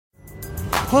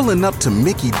Pulling up to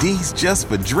Mickey D's just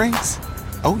for drinks?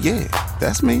 Oh yeah,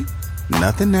 that's me.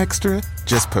 Nothing extra,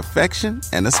 just perfection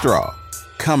and a straw.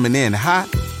 Coming in hot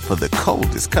for the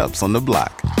coldest cups on the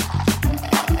block.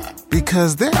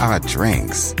 Because there are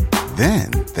drinks.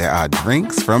 Then there are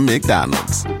drinks from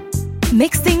McDonald's.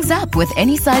 Mix things up with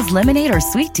any size lemonade or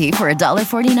sweet tea for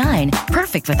 $1.49.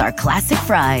 Perfect with our classic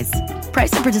fries.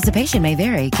 Price and participation may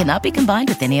vary. Cannot be combined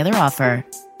with any other offer.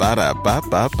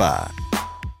 Ba-da-ba-ba-ba.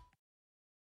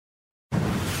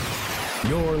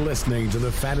 You're listening to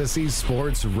the Fantasy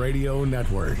Sports Radio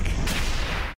Network.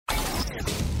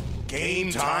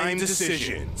 Game Time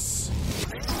Decisions.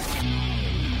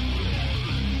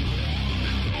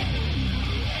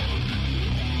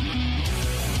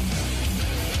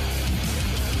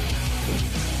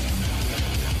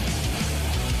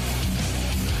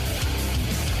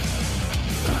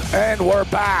 And we're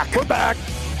back. We're back.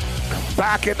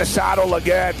 Back in the saddle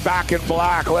again. Back in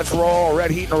black. Let's roll.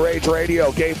 Red Heat and Rage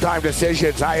Radio. Game Time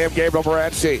Decisions. I am Gabriel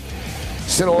Morency.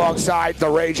 Sit alongside the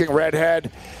Raging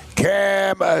Redhead,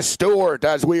 Cam Stewart,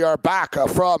 as we are back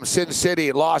from Sin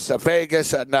City, Las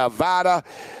Vegas, Nevada.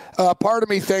 Part of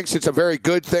me thinks it's a very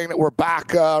good thing that we're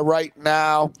back right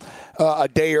now, a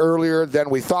day earlier than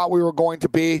we thought we were going to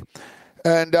be.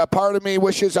 And part of me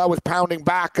wishes I was pounding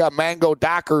back mango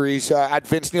daiquiris at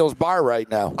Vince Neil's bar right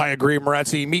now. I agree,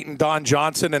 Morency. Meeting Don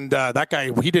Johnson, and that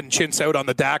guy, he didn't chintz out on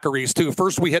the daiquiris, too.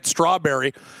 First we hit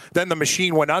strawberry, then the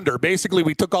machine went under. Basically,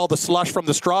 we took all the slush from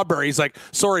the strawberries. Like,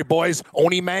 sorry, boys,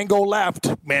 only mango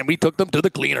left. Man, we took them to the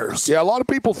cleaners. Yeah, a lot of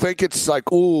people think it's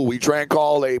like, ooh, we drank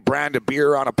all a brand of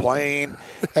beer on a plane.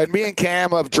 And me and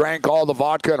Cam have drank all the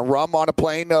vodka and rum on a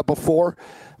plane before.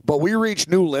 But we reached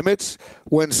new limits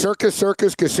when Circus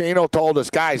Casino told us,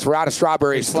 guys, we're out of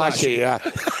strawberry slushy. And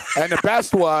the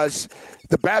best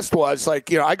was,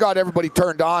 like, you know, I got everybody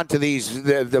turned on to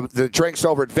the drinks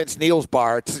over at Vince Neil's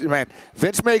bar. Man,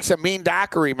 Vince makes a mean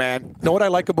daiquiri, man. You know what I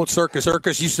like about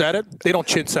Circus, you said it, they don't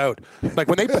chintz out. Like,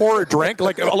 when they pour a drink,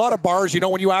 like a lot of bars, you know,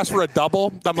 when you ask for a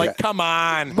double, I'm like, come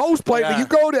on. Most places, you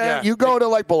go to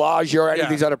like Bellagio or any of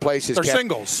these other places. They're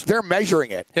singles. They're measuring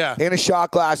it in a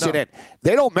shot glass and in.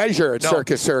 They don't measure at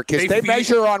Circus. They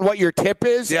measure on what your tip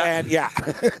is, and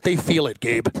they feel it,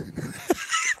 Gabe.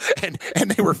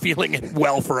 And they were feeling it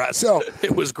well for us. So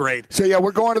it was great. So,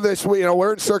 we're going to this. You know,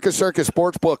 we're in Circus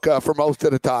Sportsbook for most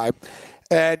of the time.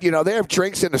 And, you know, they have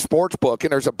drinks in the sportsbook,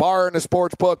 and there's a bar in the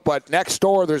sportsbook, but next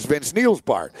door there's Vince Neil's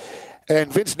bar.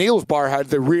 And Vince Neil's bar had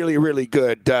the really, really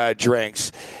good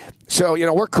drinks. So, you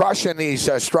know, we're crushing these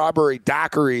strawberry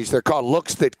daiquiris. They're called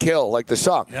Looks That Kill, like the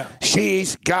song. Yeah.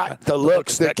 She's got the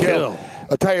looks that kill.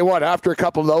 I'll tell you what, after a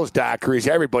couple of those daiquiris,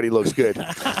 everybody looks good.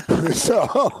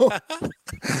 So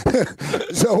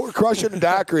we're crushing the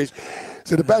daiquiris.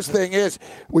 So the best thing is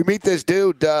we meet this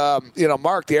dude,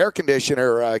 Mark, the air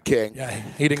conditioner king. Yeah,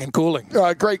 heating and cooling.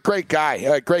 Great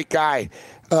guy.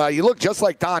 You look just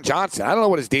like Don Johnson. I don't know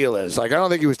what his deal is. Like, I don't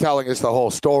think he was telling us the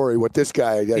whole story, what this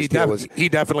guy was. He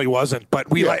definitely wasn't, but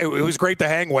it was great to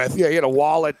hang with. Yeah, he had a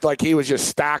wallet. Like, he was just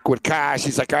stacked with cash.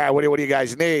 He's like, all right, what do you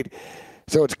guys need?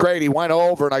 So it's great. He went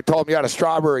over, and I told him he had a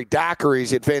strawberry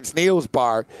daiquiris at Vince Neil's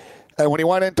bar. And when he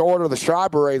went in to order the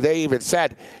strawberry, they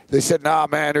said, nah,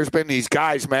 man, there's been these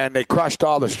guys, man. They crushed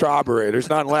all the strawberry. There's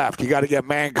none left. You got to get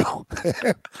mango.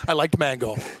 I liked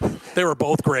mango. They were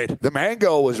both great. The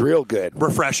mango was real good.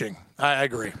 Refreshing. I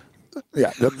agree.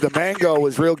 Yeah, the mango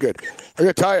was real good. I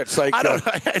gotta tell you, it's like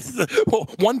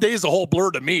one day is a whole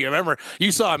blur to me. I remember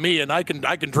you saw me, and I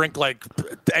can drink like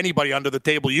anybody under the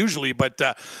table usually, but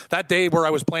that day where I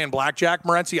was playing blackjack,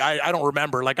 Morency, I don't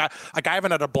remember. Like I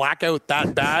haven't had a blackout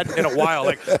that bad in a while.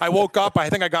 Like, I woke up, I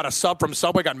think I got a sub from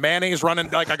Subway, got mayonnaise running.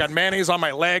 Like, I got mayonnaise on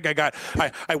my leg. I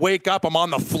wake up, I'm on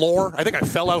the floor. I think I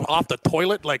fell out off the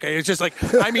toilet. Like, it's just like,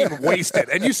 I mean, wasted.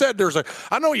 And you said I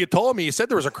don't know what you told me. You said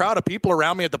there was a crowd of people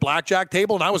around me at the blackjack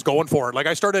table, and I was going for it. Like,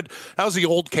 that was the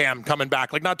old Cam coming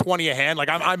back. Like, not 20 a hand. Like,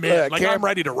 I'm in. Like, I'm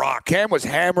ready to rock. Cam was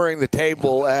hammering the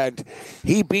table, and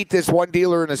he beat this one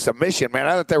dealer in a submission. Man,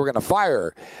 I thought they were going to fire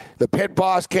her. The pit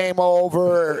boss came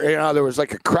over. You know, there was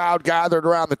like a crowd gathered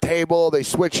around the table. They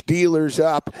switched dealers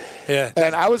up. Yeah.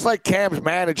 And I was like Cam's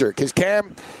manager, because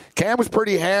Cam was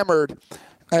pretty hammered.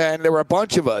 And there were a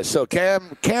bunch of us. So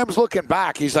Cam's looking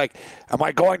back. He's like, am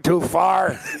I going too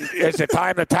far? Is it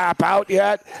time to tap out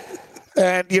yet?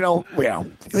 And,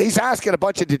 he's asking a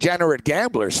bunch of degenerate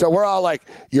gamblers. So we're all like,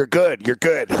 you're good.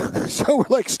 So we're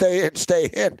like, stay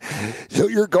in. So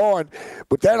you're going.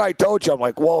 But then I told you, I'm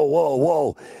like,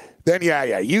 whoa. Then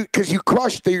because you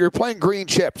crushed. You're playing green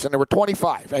chips, and there were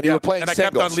 25, and you were playing and I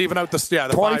singles. kept on leaving out the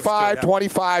 25,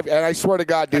 25, and I swear to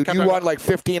God, dude, you won like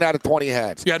 15 out of 20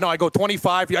 hands. Yeah, no, I go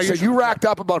 25. So you racked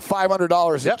up about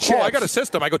 $500 in chips. Oh, I got a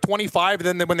system. I go 25,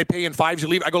 and then when they pay in fives, you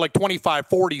leave. I go like 25,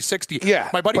 40, 60. Yeah,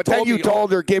 my buddy but then you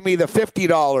told her, give me the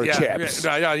 $50 chips.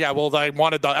 Yeah. Well, I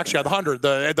wanted actually the 100,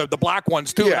 the black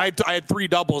ones too. Yeah. And I had 3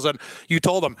 doubles, and you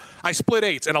told them I split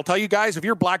 8s. And I'll tell you guys, if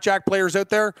you're blackjack players out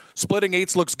there, splitting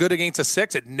 8s looks good against a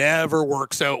 6. It never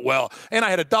works out well. And I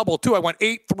had a double too. I went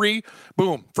 8-3,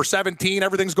 boom, for 17.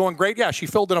 Everything's going great. Yeah, she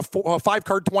filled in a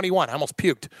 5-card 21. I almost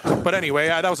puked. But anyway,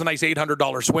 that was a nice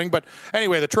 $800 swing. But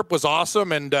anyway, the trip was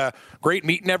awesome and great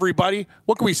meeting everybody.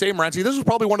 What can we say, Morency? This was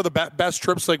probably one of the best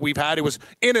trips like we've had. It was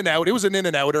in and out. It was an in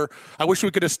and outer. I wish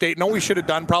we could have stayed. No, we should have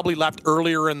done. Probably left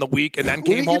earlier in the week and then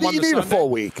came home on the Sunday. You need a full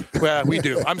week. Yeah, we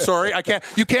do. I'm sorry.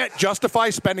 You can't justify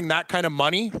spending that kind of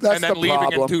money and then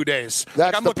leaving in 2 days.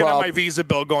 I'm looking at my Visa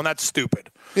bill going, that's stupid.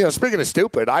 Speaking of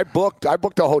stupid, I booked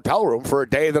a hotel room for a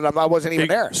day that I wasn't even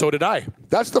there. So did I.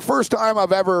 That's the first time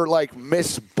I've ever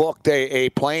misbooked a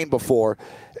plane before,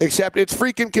 except it's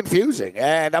freaking confusing.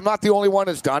 And I'm not the only one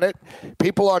that's done it.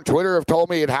 People on Twitter have told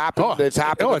me it happened. It's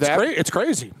happened to them. It's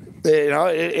crazy.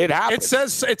 It happened.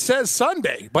 It says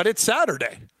Sunday, but it's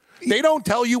Saturday. They don't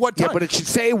tell you what time. Yeah, but it should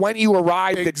say when you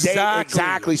arrive, the day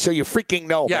exactly, so you freaking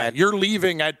know, man. You're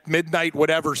leaving at midnight,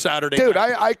 whatever, Saturday Dude,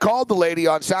 night. I called the lady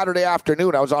on Saturday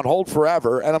afternoon. I was on hold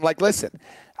forever, and I'm like, listen,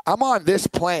 I'm on this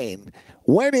plane.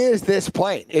 When is this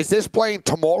plane? Is this plane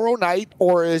tomorrow night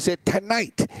or is it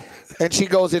tonight? And she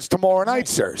goes, it's tomorrow night,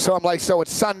 sir. So I'm like, so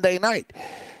it's Sunday night.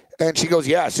 And she goes,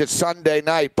 yes, it's Sunday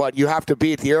night, but you have to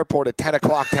be at the airport at 10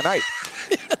 o'clock tonight.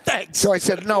 Thanks. So I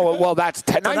said, no, well, that's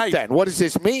tonight then. What does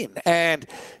this mean? And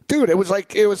dude, it was like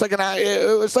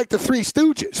the Three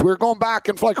Stooges. We were going back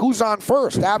and like, who's on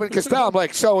first? Abbott and Costello. I'm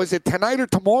like, so is it tonight or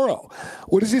tomorrow?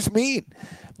 What does this mean?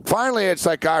 Finally, it's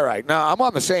like, all right, now I'm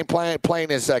on the same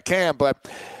plane as Cam, but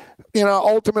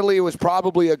ultimately it was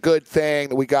probably a good thing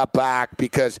that we got back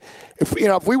because if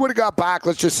we would have got back,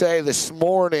 let's just say this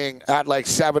morning at like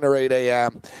 7 or 8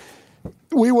 a.m.,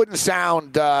 we wouldn't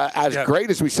sound as great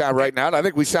as we sound right now. And I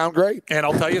think we sound great. And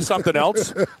I'll tell you something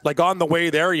else. Like on the way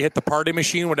there, you hit the party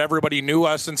machine when everybody knew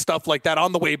us and stuff like that.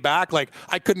 On the way back, like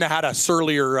I couldn't have had a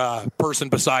surlier person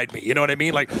beside me. You know what I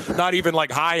mean? Like not even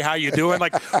like, hi, how you doing?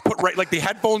 Like the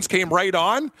headphones came right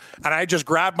on, and I just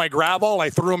grabbed my Gravol. I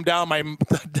threw them down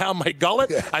my gullet.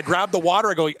 Yeah. I grabbed the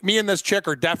water. I go, me and this chick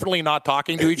are definitely not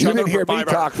talking to each other. You didn't hear me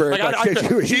talk very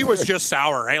much. She was just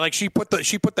sour. Right? Like she put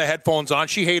the headphones on.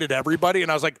 She hated everybody. And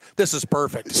I was like, this is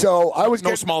perfect. So I was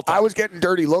small talk. I was getting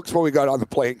dirty looks when we got on the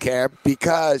plane, Cam,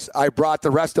 because I brought the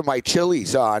rest of my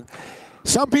chilies on.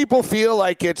 Some people feel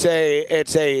like it's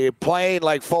a plane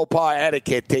like faux pas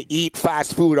etiquette to eat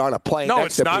fast food on a plane. No,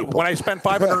 it's not. People. When I spent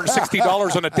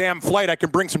 $560 on a damn flight, I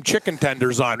can bring some chicken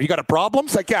tenders on. You got a problem?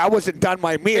 It's like, I wasn't done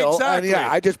my meal. Exactly. And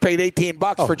I just paid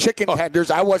 $18 for chicken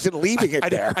tenders. I wasn't leaving it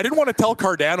there. I didn't want to tell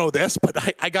Cardano this, but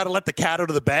I got to let the cat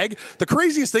out of the bag. The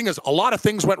craziest thing is a lot of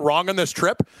things went wrong on this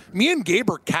trip. Me and Gabe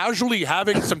are casually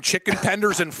having some chicken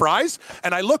tenders and fries,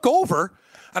 and I look over,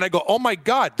 and I go, oh, my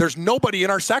God, there's nobody in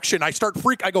our section. I start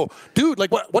I go, dude,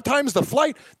 like, what time's the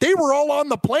flight? They were all on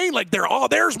the plane. Like, there's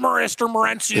Mr.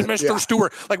 Morency and Mr.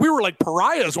 Stewart. Like, we were like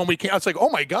pariahs when we came. I was like, oh,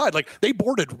 my God. Like, they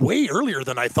boarded way earlier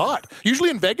than I thought. Usually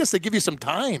in Vegas, they give you some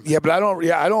time. Yeah, but I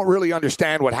don't really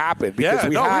understand what happened. Because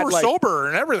we were sober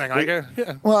and everything.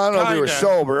 Well, I don't know if we were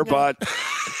sober, but,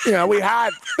 we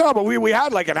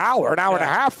had like an hour and a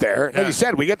half there. And like you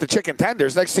said, we get the chicken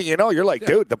tenders. Next thing you know, you're like,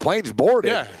 dude, the plane's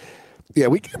boarded. Yeah. Yeah,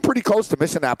 we came pretty close to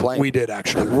missing that plane. We did,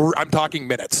 actually. I'm talking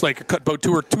minutes, like about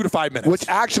 2 to 5 minutes. Which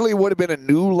actually would have been a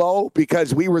new low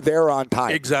because we were there on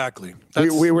time. Exactly.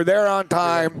 We were there on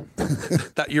time.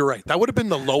 You're right. That would have been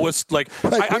the lowest. Like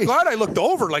I'm glad I looked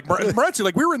over. Like Morency,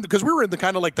 like we were in the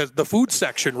kind of like the food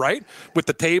section, right, with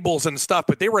the tables and stuff.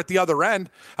 But they were at the other end,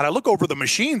 and I look over the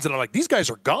machines, and I'm like, these guys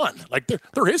are gone. Like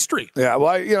they're history. Yeah. Well,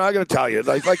 I got to tell you,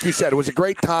 like you said, it was a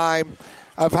great time.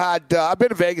 I've been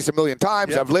to Vegas a million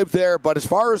times. Yep. I've lived there, but as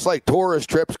far as like tourist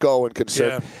trips go and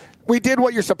concerned, we did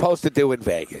what you're supposed to do in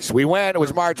Vegas. We went. It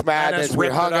was March Madness. We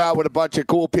hung out with a bunch of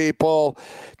cool people.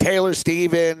 Taylor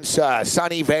Stevens,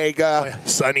 Sonny Vega.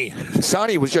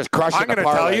 Sonny was just crushing. I'm going to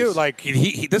tell you, like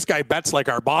this guy bets like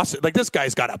our boss. Like this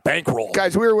guy's got a bankroll.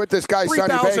 Guys, we were with this guy,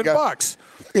 Sonny Vega. $3,000.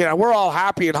 We're all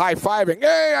happy and high-fiving.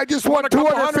 Hey, I just won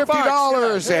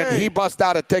 $250. And he bust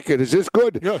out a ticket. Is this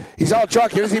good? Yeah. He's all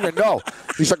drunk. He doesn't even know.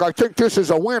 He's like, I think this is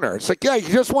a winner. It's like, yeah, you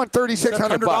just won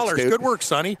 $3,600, dude. Good work,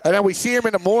 Sonny. And then we see him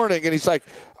in the morning, and he's like,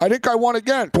 I think I won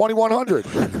again,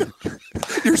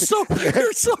 $2,100. You're so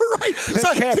right.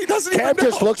 So he doesn't Cam even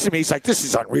know. just looks at me. He's like, "This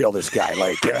is unreal. This guy,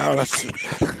 like, you know."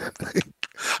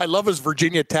 I love his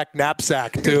Virginia Tech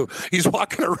knapsack too. He's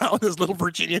walking around with his little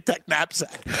Virginia Tech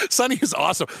knapsack. Sonny is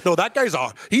awesome. No, that guy's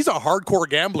he's a hardcore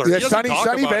gambler. Yeah, Sonny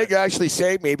Vega actually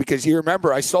saved me because you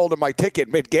remember I sold him my ticket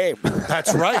mid-game.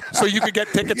 That's right. So you could get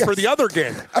tickets for the other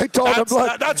game. I told him,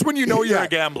 look, that's when you know you're a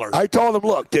gambler. I told him,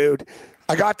 look, dude,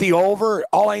 I got the over.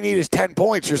 All I need is 10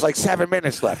 points. There's like 7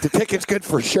 minutes left. The ticket's good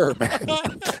for sure, man.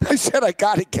 I said, I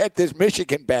got to get this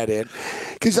Michigan bet in.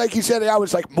 Because like you said, I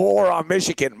was like, more on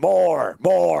Michigan. More.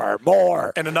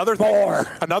 And another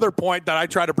point that I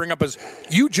try to bring up is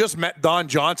you just met Don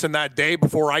Johnson that day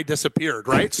before I disappeared,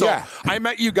 right? So Yeah. I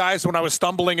met you guys when I was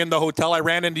stumbling in the hotel. I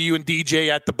ran into you and DJ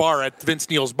at the bar, at Vince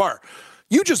Neal's bar.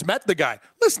 You just met the guy.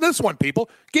 Listen to this one, people.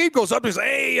 Gabe goes up and says,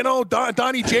 hey, you know,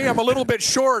 Donnie J, I'm a little bit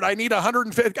short. I need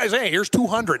 150. Guys, hey, here's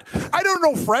 200. I don't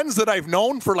know friends that I've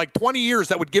known for like 20 years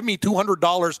that would give me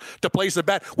 $200 to place a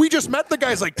bet. We just met the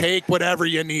guys like, take whatever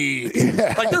you need.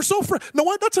 Yeah. Like, they're so no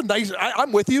what? That's a nice,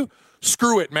 I'm with you.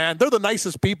 Screw it, man. They're the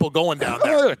nicest people going down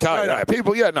there.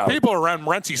 People around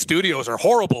Morency Studios are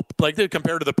horrible, like they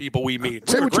compared to the people we meet.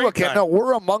 Say what you want, Ken. No,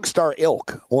 we're amongst our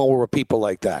ilk when we're with people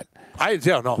like that.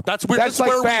 That's weird. That's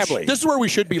like family. This is where we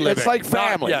should be living. It's like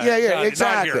family.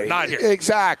 Exactly. Not here.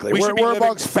 Exactly. We're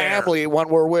amongst family when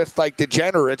we're with like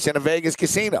degenerates in a Vegas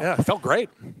casino. Yeah, it felt great.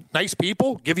 Nice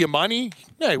people, give you money.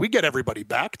 Yeah, we get everybody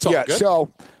back. It's all good.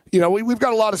 So, you know, we've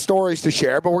got a lot of stories to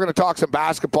share, but we're going to talk some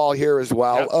basketball here as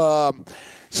well. Yep.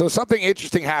 So something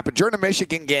interesting happened during the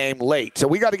Michigan game late. So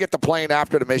we got to get the plane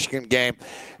after the Michigan game.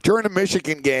 During the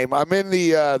Michigan game, I'm in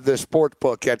the sports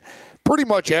book, and pretty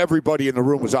much everybody in the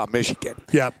room was on Michigan.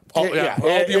 Yeah. All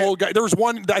the old guys. There was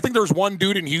one. I think there was one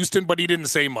dude in Houston, but he didn't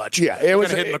say much. Yeah, it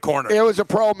was hit in the corner. It was a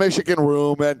pro-Michigan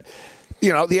room, and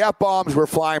you know the F-bombs were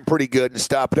flying pretty good and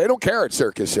stuff. But they don't care at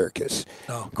Circus.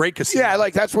 Oh, great casino. Yeah,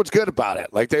 like that's what's good about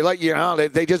it. Like they let you know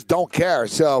they just don't care.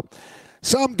 So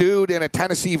some dude in a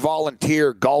Tennessee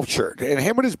Volunteer golf shirt, and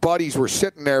him and his buddies were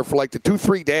sitting there for like the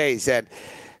 2-3 days, and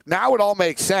now it all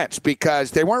makes sense because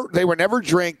they were never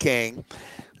drinking.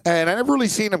 And I never really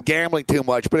seen them gambling too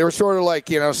much, but they were sort of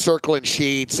like, you know, circling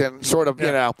sheets and sort of,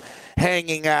 you know,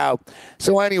 hanging out.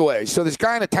 So anyway, so this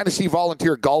guy in a Tennessee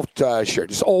Volunteer golf shirt,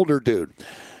 this older dude,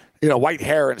 you know, white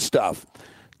hair and stuff,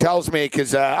 tells me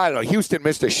because, I don't know, Houston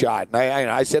missed a shot. And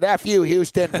I said, F you,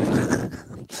 Houston.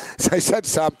 So I said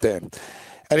something.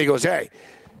 And he goes, hey,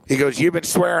 you've been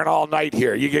swearing all night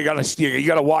here. You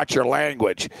gotta watch your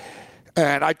language.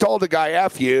 And I told the guy,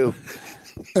 F you.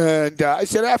 And I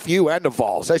said, F you and the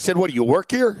Vols. I said, what, do you work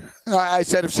here? I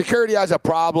said, if security has a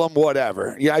problem,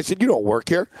 whatever. Yeah, I said, you don't work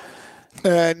here.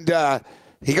 And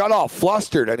he got all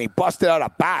flustered, and he busted out a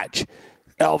badge.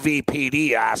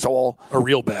 LVPD, asshole. A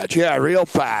real badge. Yeah, a real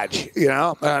badge, you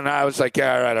know? And I was like,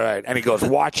 yeah, all right. And he goes,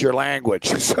 watch your language.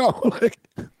 So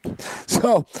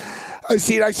I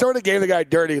sort of gave the guy a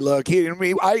dirty look. He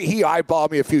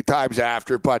eyeballed me a few times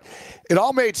after, but it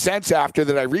all made sense after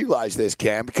that I realized this,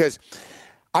 Cam, because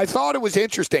I thought it was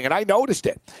interesting, and I noticed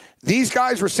it. These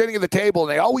guys were sitting at the table,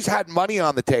 and they always had money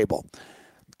on the table.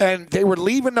 And they were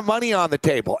leaving the money on the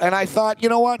table. And I thought, you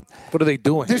know what? What are they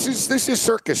doing? This is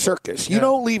circus. You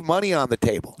don't leave money on the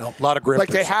table. No, a lot of grifters. Like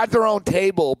they had their own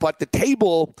table, but the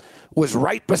table was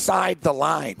right beside the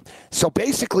line. So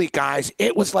basically, guys,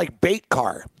 it was like bait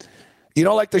car. You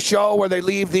know, like the show where they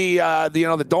leave the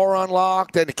door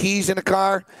unlocked and the keys in the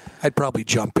car? I'd probably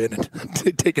jump in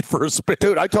and take it for a spin.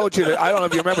 Dude, I told you, I don't know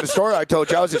if you remember the story I told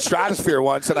you. I was at Stratosphere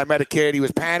once, and I met a kid. He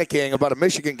was panicking about a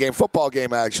Michigan game, football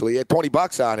game, actually. He had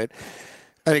 $20 on it.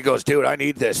 And he goes, dude, I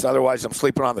need this. Otherwise, I'm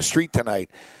sleeping on the street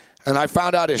tonight. And I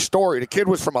found out his story. The kid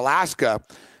was from Alaska,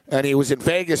 and he was in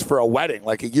Vegas for a wedding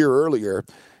like a year earlier.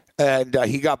 And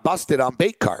he got busted on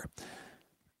bait car.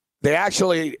 They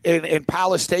actually, in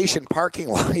Palace Station parking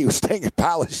lot, he was staying at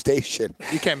Palace Station.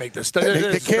 You can't make this.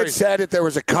 The kid said that there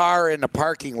was a car in the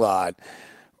parking lot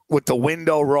with the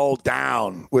window rolled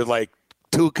down with like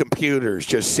 2 computers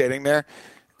just sitting there.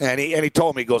 And he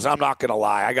told me, he goes, I'm not going to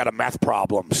lie. I got a meth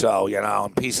problem, so, you know,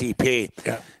 I'm PCP.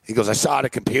 Yeah. He goes, I saw the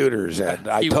computers, and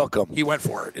I took them. He went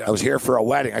for it. Yeah. I was here for a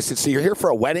wedding. I said, so you're here for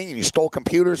a wedding, and you stole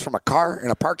computers from a car in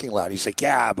a parking lot? He's like,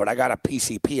 yeah, but I got a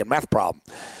PCP and meth problem.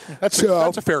 That's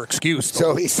a fair excuse.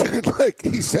 So he said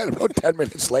about 10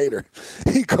 minutes later,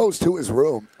 he goes to his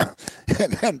room,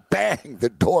 and then bang, the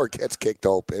door gets kicked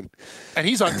open. And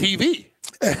he's on TV.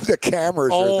 And the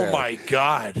cameras are there. Oh, my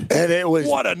God. And it was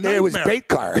what a nightmare. It was bait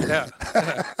car. Yeah.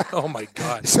 Oh, my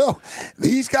God. So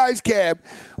these guys, Cam,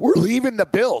 were leaving the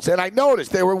bills. And I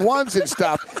noticed there were ones and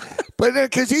stuff. But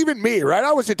because even me, right?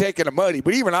 I wasn't taking the money,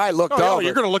 but even I looked over.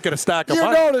 You're going to look at a stack of you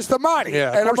money. notice the money.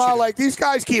 Yeah, and I'm all like, these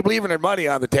guys keep leaving their money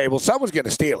on the table. Someone's going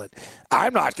to steal it.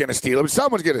 I'm not going to steal it, but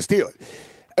someone's going to steal it.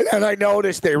 And I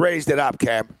noticed they raised it up,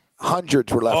 Cam.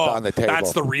 Hundreds were left on the table.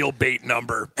 That's the real bait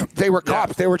number. They were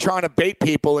cops. They were trying to bait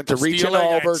people into reaching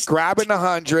over, eggs. grabbing the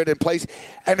 100 and place,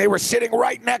 and they were sitting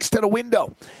right next to the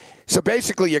window. So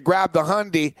basically, you grab the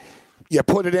hundy, you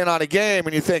put it in on a game,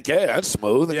 and you think, hey, that's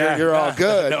smooth, and you're all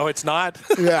good. No, it's not.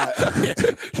 Yeah.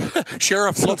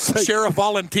 Sheriff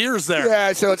volunteers there.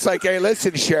 Yeah, so it's like, hey,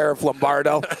 listen, Sheriff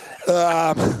Lombardo.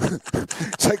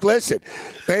 It's like, listen,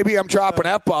 maybe I'm dropping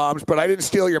F-bombs, but I didn't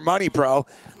steal your money, bro.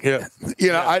 Yeah.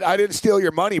 I didn't steal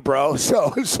your money, bro.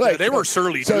 So it's like they were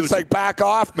surly So dudes. it's like, back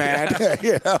off, man.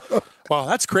 Well,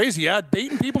 that's crazy. Yeah,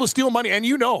 baiting people to steal money, and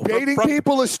baiting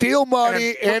people to steal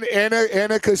money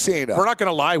in a casino. We're not going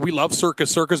to lie. We love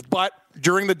circus, but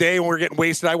during the day when we're getting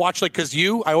wasted, I watch I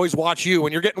always watch you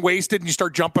when you're getting wasted and you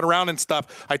start jumping around and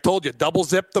stuff. I told you, double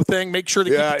zip the thing, make sure to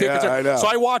keep the tickets. I know. So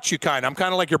I watch you kind of. I'm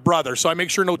kind of like your brother, so I make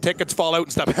sure no tickets fall out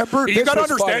and stuff. You got to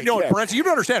understand, Brent, you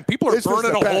don't understand. People are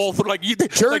burning a hole through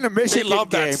during the Michigan they love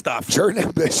game, that stuff. During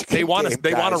the Michigan they want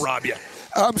to rob you.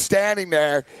 I'm standing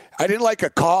there. I didn't like a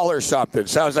call or something,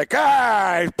 so I was like,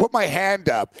 I put my hand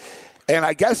up. And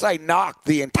I guess I knocked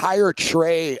the entire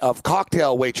tray of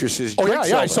cocktail waitresses. Oh, yeah,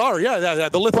 I saw her. Yeah,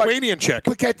 the Lithuanian chick.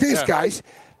 But get this, guys.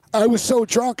 I was so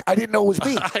drunk, I didn't know it was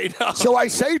me. I know. So I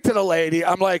say to the lady,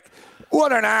 I'm like,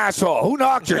 what an asshole. Who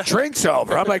knocked your drinks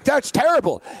over? I'm like, that's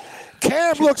terrible.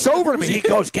 Cam looks over at me. He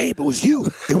goes, Gabe, it was you.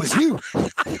 It was you.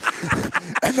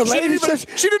 And the lady says,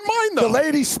 she didn't mind, though. The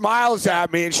lady smiles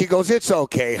at me, and she goes, it's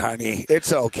okay, honey.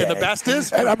 It's okay. And the best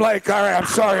is? And I'm like, all right, I'm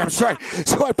sorry.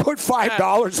 So I put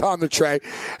 $5 on the tray,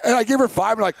 and I give her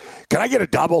 $5. I'm like, can I get a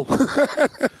double?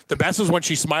 The best was when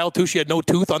she smiled, too. She had no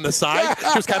tooth on the side.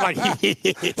 She was kind of like,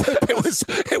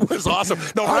 it was awesome.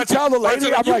 No, I tell the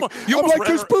lady, I'm like,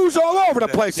 there's booze all over the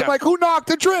place. I'm like, who knocked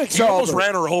the drinks over? You almost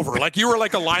ran her over. Like, you were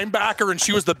like a linebacker, and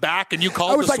she was the back, and you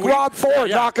called I was the like sweep. Rob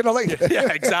Ford knocking the lady.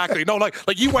 Yeah, exactly. No, like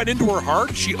you went into her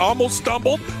heart. She almost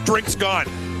stumbled. Drink's gone.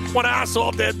 One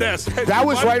asshole did this. That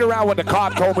was right around when the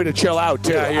cop told me to chill out,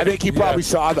 too. I think he probably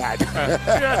saw that.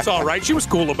 Yeah, it's all right. She was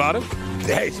cool about it.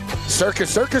 Hey,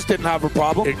 Circus didn't have a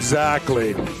problem.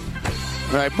 Exactly. All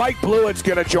right, Mike Blewett's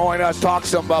going to join us, talk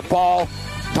some ball.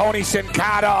 Tony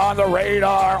Sincata on the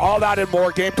radar. All that and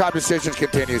more. Game Time Decisions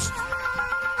continues.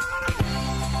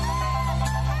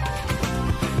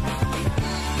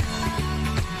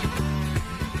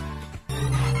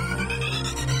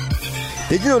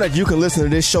 Did you know that you can listen to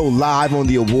this show live on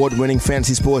the award-winning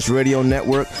Fantasy Sports Radio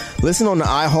Network? Listen on the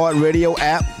iHeartRadio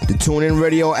app, the TuneIn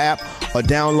Radio app, or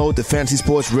download the Fantasy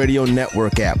Sports Radio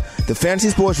Network app. The Fantasy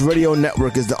Sports Radio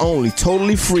Network is the only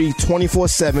totally free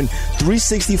 24/7,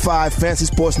 365 Fantasy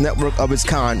Sports Network of its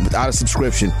kind without a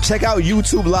subscription. Check out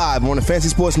YouTube Live on the Fantasy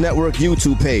Sports Network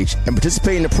YouTube page and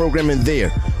participate in the programming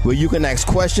there, where you can ask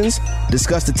questions,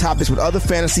 discuss the topics with other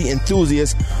fantasy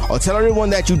enthusiasts, or tell everyone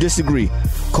that you disagree.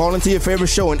 Call into your favorite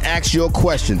show and ask your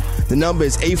question. The number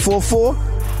is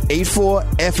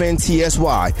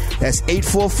 844-84-FNTSY. That's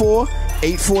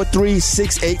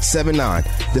 844-843-6879.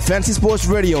 The Fantasy Sports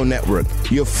Radio Network,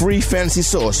 your free fantasy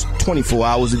source 24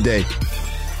 hours a day.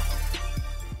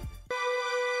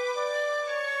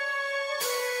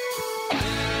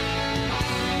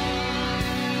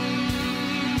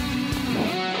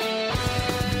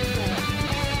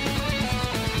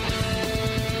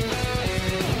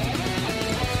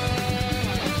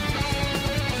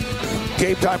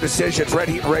 Game Time Decisions, Red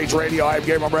Heat and Rage Radio. I am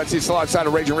Gabriel Morency, still outside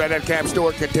of Raging Redhead. Cam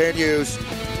Stewart continues.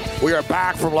 We are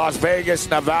back from Las Vegas,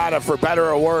 Nevada, for better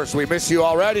or worse. We miss you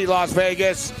already, Las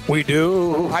Vegas. We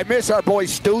do. I miss our boy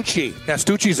Stucci. Yeah,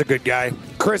 Stucci's a good guy.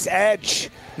 Chris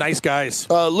Edge. Nice guys.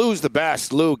 Lou's the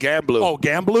best. Lou Gamblu. Oh,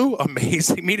 Gamblu?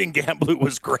 Amazing. Meeting Gamblu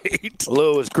was great.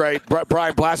 Lou was great.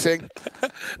 Brian Blessing.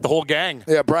 The whole gang.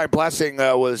 Yeah, Brian Blessing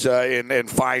was in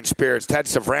fine spirits. Ted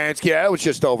Savransky. Yeah, it was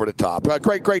just over the top.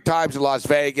 Great times in Las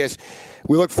Vegas.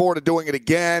 We look forward to doing it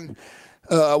again.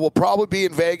 We'll probably be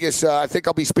in Vegas. I think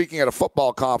I'll be speaking at a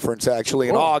football conference, actually,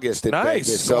 in August in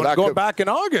Vegas. So going back in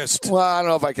August. Well, I don't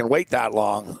know if I can wait that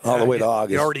long, all the way to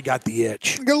August. You already got the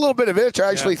itch. Get a little bit of itch. I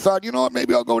actually thought, you know what,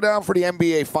 maybe I'll go down for the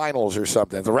NBA Finals or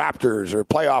something, the Raptors or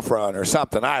playoff run or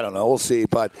something. I don't know. We'll see.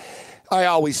 But I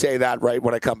always say that, right,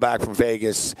 when I come back from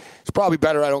Vegas. It's probably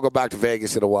better I don't go back to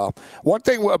Vegas in a while. One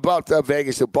thing about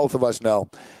Vegas that both of us know,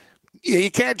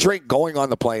 you can't drink going on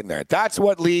the plane there. That's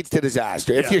what leads to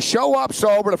disaster. If you show up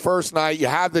sober the first night, you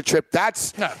have the trip,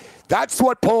 that's That's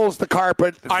what pulls the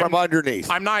carpet from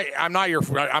underneath. I'm not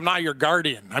your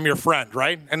guardian. I'm your friend,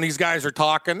 right? And these guys are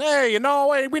talking, hey,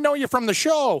 we know you from the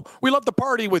show. We love to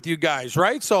party with you guys,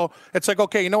 right? So it's like,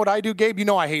 okay, you know what I do, Gabe? You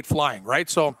know I hate flying, right?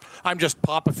 So I'm just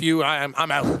pop a few. I'm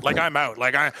out. Like, I'm out.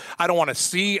 Like, I don't want to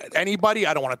see anybody.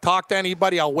 I don't want to talk to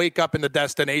anybody. I'll wake up in the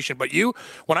destination. But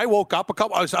when I woke up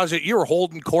you were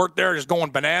holding court there, just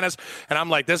going bananas. And I'm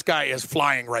like, this guy is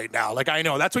flying right now. Like, I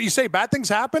know. That's what you say. Bad things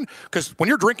happen. Because when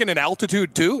you're drinking in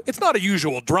altitude, too, it's not a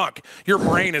usual drunk. Your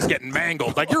brain is getting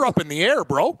mangled. Like, you're up in the air,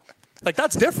 bro. Like,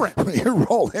 that's different. You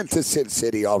roll into Sin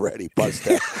City already, buzzed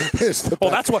out.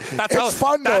 That's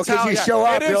fun, though, because you show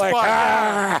up, you're like,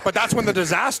 ah. But that's when the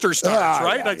disaster starts,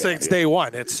 right? I'd say it's day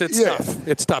one. It's tough.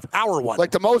 It's tough. Hour one.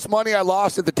 Like, the most money I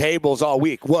lost at the tables all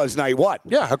week was night one.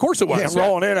 Yeah, of course it was. Yeah,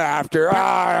 rolling in after.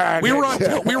 We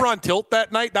were on tilt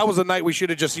that night. That was a night we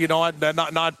should have just,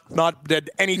 not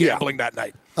did any gambling that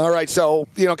night. All right, so,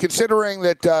 considering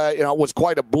that, it was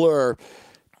quite a blur,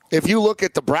 if you look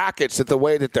at the brackets the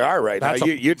way that they are right now,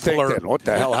 you'd think that, what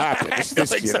the hell happened?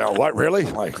 What, really?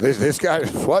 Like, this guy,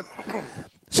 what?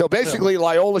 So basically,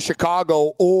 Loyola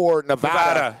Chicago or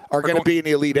Nevada are going to be in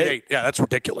the Elite Eight. Yeah, that's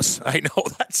ridiculous. I know.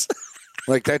 That's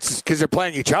because they're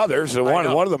playing each other, so one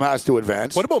of them has to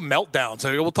advance. What about meltdowns?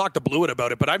 We'll talk to Blewett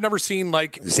about it, but I've never seen,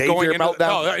 Xavier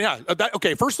meltdown.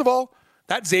 Okay, first of all,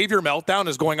 that Xavier meltdown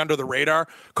is going under the radar.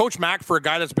 Coach Mack, for a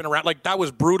guy that's been around, that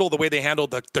was brutal. The way they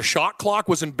handled the shot clock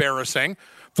was embarrassing.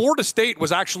 Florida State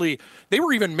was actually, they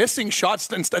were even missing shots.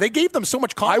 They gave them so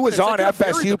much confidence. I was on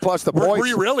FSU plus the points. Were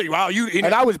you really? Wow. And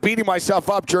I was beating myself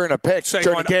up during a pick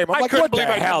during the game. I'm like, what the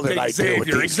hell did I do Xavier? with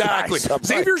these Exactly. guys?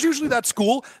 Xavier's usually that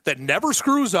school that never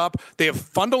screws up. They have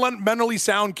fundamentally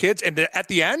sound kids. And at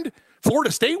the end,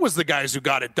 Florida State was the guys who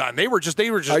got it done. They were just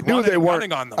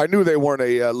running on them. I knew they weren't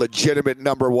a legitimate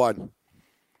number one.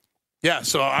 Yeah,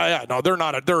 so they're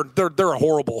not. They're a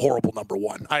horrible number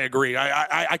one. I agree.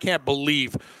 I can't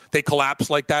believe they collapsed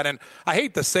like that. And I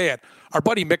hate to say it, our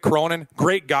buddy Mick Cronin,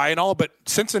 great guy and all, but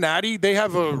Cincinnati, they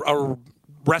have a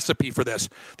recipe for this.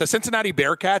 The Cincinnati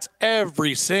Bearcats,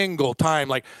 every single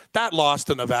time, that loss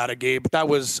to Nevada, Gabe, that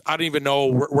was, I don't even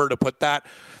know where to put that.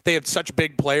 They had such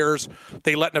big players.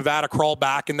 They let Nevada crawl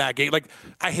back in that game.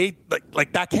 I hate,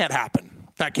 that can't happen.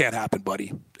 That can't happen,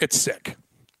 buddy. It's sick.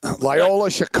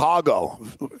 Loyola Chicago,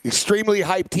 extremely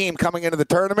hyped team coming into the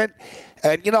tournament.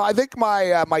 And, I think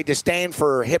my disdain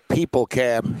for hip people,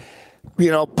 Cam,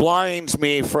 blinds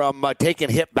me from taking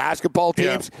hip basketball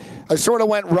teams. Yeah. I sort of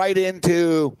went right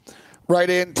into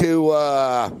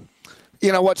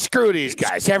what, screw these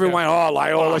guys. Everyone,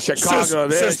 Loyola, Chicago.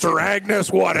 Sister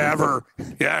Agnes, whatever.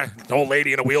 Yeah, old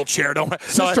lady in a wheelchair.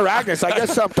 Sister Agnes, I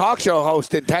guess some talk show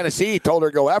host in Tennessee told her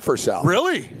to go F herself.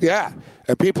 Really? Yeah.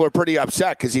 And people are pretty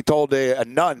upset because he told a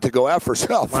nun to go F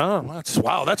herself.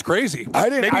 Wow, that's crazy.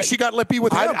 Maybe she got lippy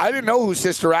with him. I didn't know who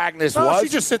Sister Agnes was. She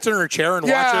just sits in her chair and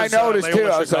watches. Yeah, I noticed too.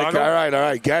 I was like, all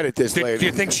right, get it, lady. Do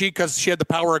you think because she had the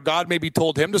power of God, maybe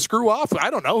told him to screw off?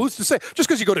 I don't know. Who's to say? Just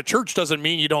because you go to church doesn't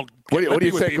mean you don't. What do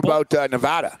you think about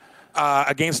Nevada?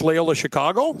 Against Loyola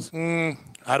Chicago?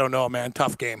 I don't know, man.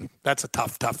 Tough game. That's a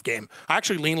tough game. I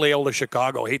actually lean Loyola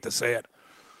Chicago. I hate to say it.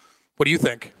 What do you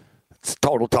think? It's a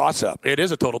total toss-up. It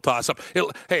is a total toss-up.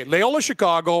 Hey, Loyola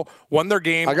Chicago won their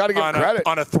game. I got to give credit.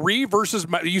 On a 3 versus,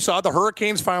 you saw the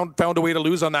Hurricanes found a way to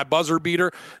lose on that buzzer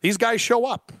beater. These guys show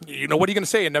up. What are you going to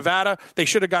say? In Nevada, they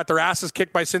should have got their asses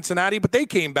kicked by Cincinnati, but they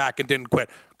came back and didn't quit.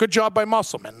 Good job by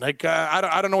Musselman.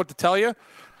 I don't know what to tell you.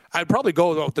 I'd probably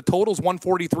go, though, the total's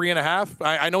 143.5.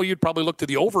 I know you'd probably look to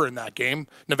the over in that game.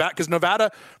 Because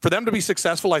Nevada, for them to be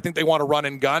successful, I think they want to run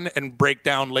and gun and break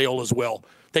down Loyola's will.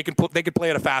 They could play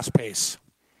at a fast pace.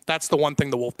 That's the one thing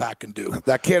the Wolfpack can do.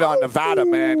 That kid on Nevada,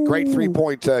 man, great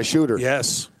 3-point shooter.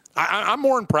 Yes. I'm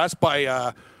more impressed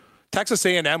by Texas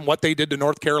A&M. What they did to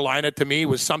North Carolina, to me,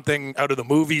 was something out of the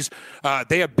movies.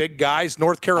 They have big guys.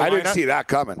 North Carolina. I didn't see that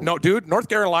coming. No, dude. North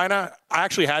Carolina, I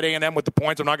actually had A&M with the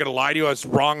points. I'm not going to lie to you. I was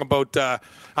wrong about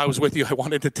I was with you. I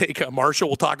wanted to take Marshall.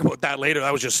 We'll talk about that later.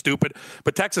 That was just stupid.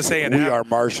 But Texas A&M. We are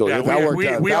Marshall. Yeah, that worked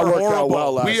out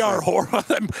well last We are horrible.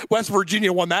 West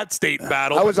Virginia won that state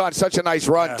battle. I was on such a nice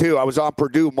run, too. I was on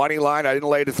Purdue money line. I didn't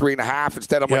lay the 3.5.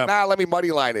 Instead, I'm like, let me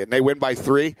money line it. And they win by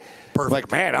 3. Perfect.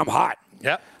 Like, man, I'm hot.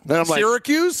 Yeah. Then I'm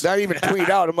Syracuse? Not even tweet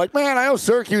out. I'm like, man, I know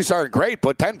Syracuse aren't great,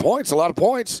 but 10 points, a lot of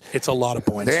points. It's a lot of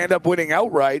points. They end up winning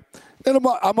outright. Then I'm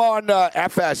on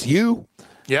FSU.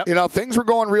 Yep. You know, things were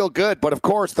going real good. But, of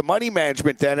course, the money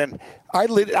management then, and I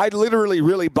literally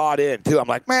really bought in, too. I'm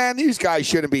like, man, these guys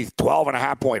shouldn't be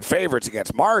 12.5-point favorites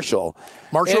against Marshall.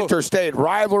 Interstate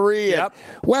rivalry. Yep.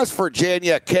 And West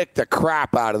Virginia kicked the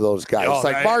crap out of those guys.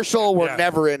 Marshall were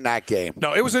never in that game.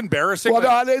 No, it was embarrassing.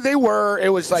 Well, no, they were. It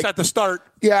was like at the start.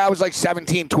 Yeah, it was like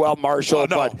 17-12 Marshall,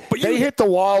 but they hit the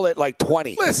wall at like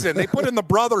 20. Listen, they put in the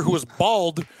brother who was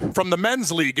bald from the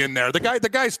men's league in there. The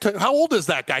guy's how old is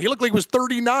that guy? He looked like he was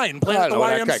 39 playing at the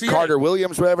YMCA. That guy, Carter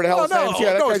Williams, whatever the hell his name is.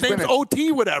 Yeah, his name's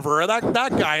OT, whatever. That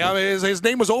guy. I mean, his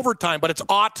name was Overtime, but it's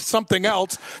Ott something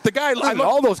else. The guy.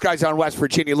 All those guys on West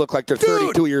Virginia look like they're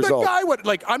 32 years old. The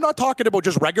guy I'm not talking about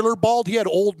just regular bald. He had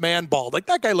old man bald. Like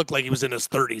that guy looked like he was in his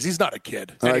 30s. He's not a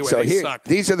kid. Anyway, so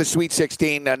these are the Sweet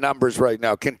 16 numbers right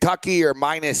now. Kentucky are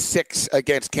 -6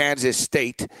 against Kansas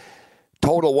State.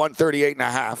 Total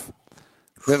 138.5.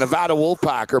 The Nevada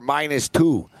Wolfpack are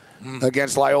 -2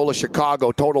 against Loyola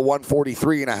Chicago. Total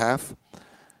 143.5.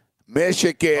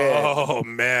 Michigan. Oh,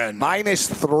 man.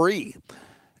 -3.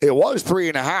 It was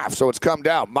 3.5, so it's come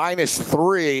down.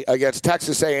 -3 against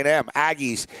Texas A&M.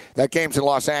 Aggies. That game's in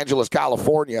Los Angeles,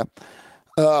 California.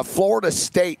 Florida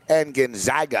State and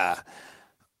Gonzaga.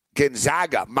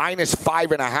 Gonzaga,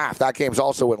 -5.5. That game's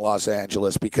also in Los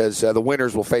Angeles because the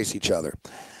winners will face each other.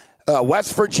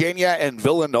 West Virginia and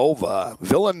Villanova.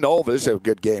 Villanova is a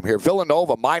good game here.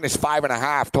 Villanova,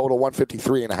 -5.5. Total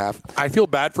 153.5. I feel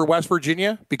bad for West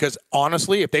Virginia because,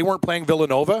 honestly, if they weren't playing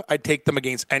Villanova, I'd take them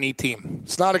against any team.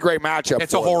 It's not a great matchup.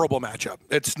 It's a horrible matchup.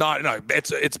 It's not. No,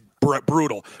 it's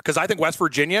brutal because I think West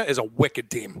Virginia is a wicked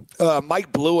team.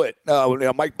 Mike Blewett.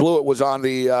 Mike Blewett was on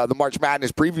the March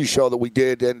Madness preview show that we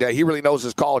did, and he really knows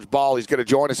his college ball. He's going to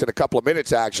join us in a couple of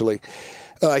minutes, actually.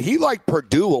 He liked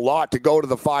Purdue a lot to go to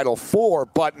the Final Four,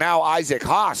 but now Isaac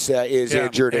Haas is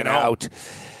injured and out.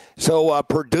 So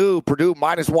Purdue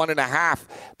 -1.5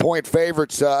 point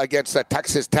favorites against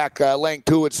Texas Tech, laying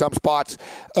 2 at some spots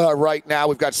right now.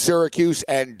 We've got Syracuse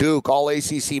and Duke, all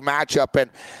ACC matchup. And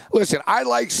listen, I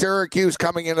like Syracuse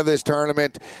coming into this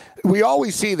tournament. We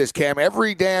always see this, Cam,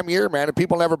 every damn year, man, and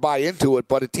people never buy into it.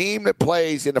 But a team that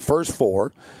plays in the first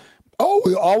 4.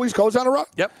 It always goes on a run.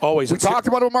 Yep, always. We talked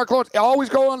about it with Mark Lawrence. They always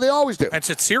go on. They always do. And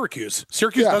it's Syracuse.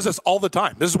 Syracuse does this all the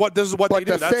time. This is what they do. But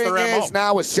the That's thing their MO. is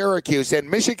now with Syracuse and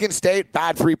Michigan State,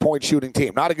 bad 3-point shooting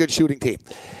team. Not a good shooting team.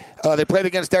 They played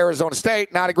against Arizona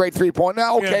State. Not a great 3-point.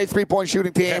 Now, okay, 3-point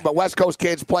shooting team, but West Coast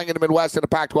kids playing in the Midwest and the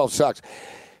Pac-12 sucks.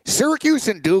 Syracuse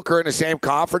and Duke are in the same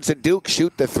conference, and Duke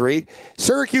shoot the 3.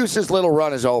 Syracuse's little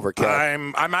run is over,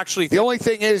 Ken. I'm actually... The only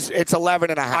thing is it's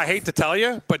 11.5. I hate to tell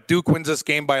you, but Duke wins this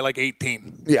game by like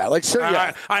 18. Yeah,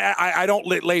 I don't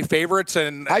lay favorites,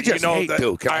 and I just hate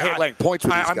Duke. I hate laying points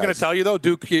with these guys. I'm going to tell you, though,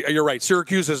 Duke, you're right.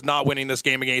 Syracuse is not winning this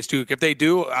game against Duke. If they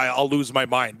do, I'll lose my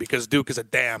mind because Duke is a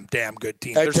damn good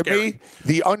team. They're scary. Me,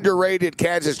 the underrated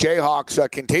Kansas Jayhawks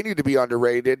continue to be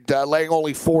underrated, laying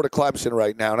only 4 to Clemson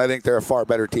right now, and I think they're a far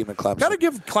better team than Clemson. Got to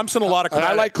give Clemson a lot of credit.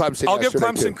 I like Clemson. I'll give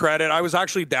Clemson credit. I was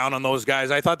actually down on those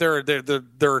guys. I thought they're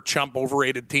a chump,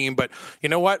 overrated team. But you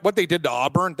know what? What they did to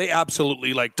Auburn, they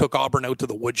absolutely took Auburn out to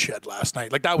the woodshed last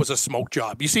night. That was a smoke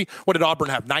job. You see, what did Auburn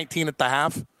have? 19 at the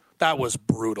half. That was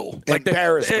brutal.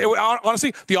 Embarrassing.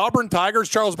 Honestly, the Auburn Tigers,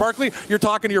 Charles Barkley, you're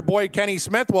talking to your boy Kenny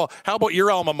Smith. Well, how about your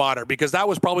alma mater? Because that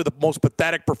was probably the most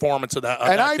pathetic performance of that.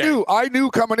 I knew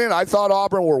coming in, I thought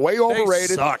Auburn were way overrated.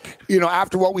 They suck.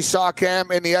 After what we saw, Cam,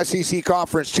 in the SEC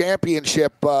Conference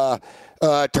Championship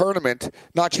tournament,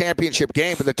 not championship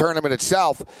game, but the tournament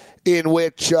itself, in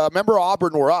which, remember,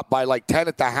 Auburn were up by 10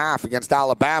 at the half against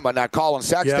Alabama, and that Colin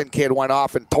Sexton kid went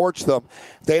off and torched them.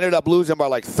 They ended up losing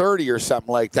by 30 or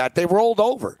something like that. They rolled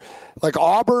over.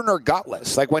 Auburn are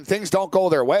gutless. When things don't go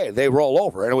their way, they roll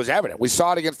over, and it was evident. We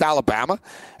saw it against Alabama,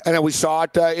 and then we saw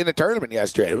it in the tournament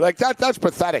yesterday. That's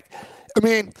pathetic. I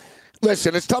mean,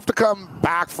 listen, it's tough to come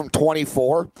back from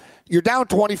 24. You're down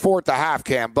 24 at the half,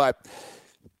 Cam, but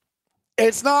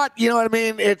it's not, you know what I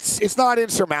mean? It's not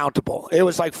insurmountable. It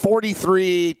was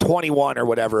 43-21 or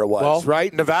whatever it was,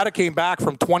 right? Nevada came back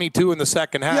from 22 in the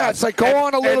second half. Yeah, it's go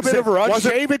on a little bit of a run,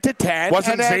 save it to 10.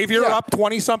 Wasn't Xavier up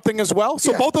 20-something as well?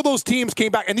 So both of those teams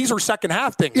came back, and these were second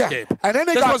half things, Gabe. And then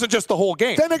this wasn't just the whole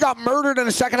game. Then they got murdered in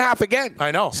the second half again.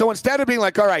 I know. So instead of being all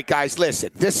right, guys,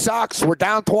 listen, this sucks. We're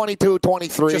down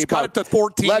 22-23. Just cut it to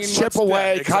 14. Let's chip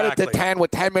away, cut it to 10 with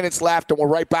 10 minutes left, and we're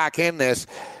right back in this.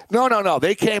 No.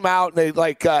 They came out, and they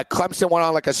Clemson went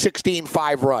on a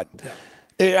 16-5 run.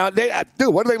 Yeah.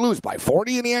 Dude, what did they lose by?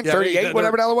 40 in the end? 38,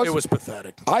 whatever the hell it was? It was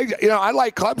pathetic. I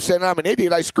like Clemson. I'm an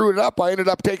idiot. I screwed it up. I ended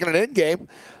up taking an end game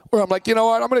where I'm like, you know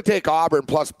what? I'm going to take Auburn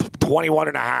plus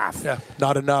 21.5. Yeah,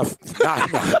 not enough.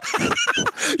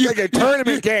 Like a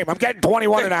tournament game. I'm getting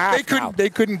 21.5. They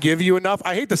couldn't give you enough.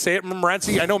 I hate to say it,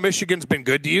 Morency. I know Michigan's been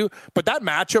good to you, but that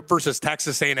matchup versus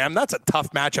Texas A&M, that's a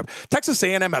tough matchup. Texas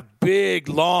A&M have big,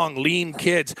 long, lean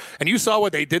kids, and you saw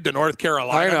what they did to North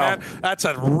Carolina. I know. Man. That's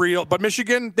a real. But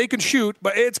Michigan, they can shoot,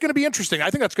 but it's going to be interesting. I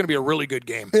think that's going to be a really good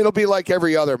game. It'll be like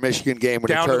every other Michigan game when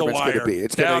Down the to the tournament's wire. going to be.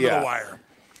 It's down gonna, to the wire.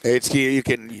 It's you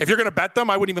can. If you're going to bet them,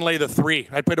 I wouldn't even lay the 3.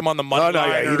 I'd put them on the money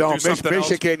line. You don't.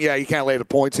 Michigan, you can't lay the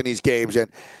points in these games,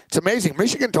 and it's amazing.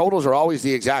 Michigan totals are always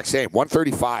the exact same,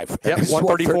 135. Yep,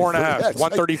 134.5,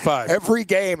 135. Like every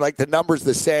game, like the number's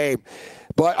the same.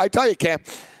 But I tell you, Cam,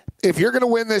 if you're going to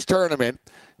win this tournament,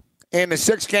 in the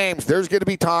 6 games, there's going to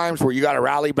be times where you got to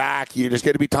rally back. There's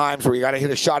going to be times where you got to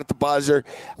hit a shot at the buzzer.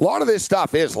 A lot of this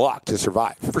stuff is luck to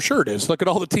survive. For sure it is. Look at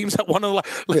all the teams that won.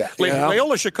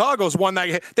 Loyola Chicago's won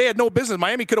that. They had no business.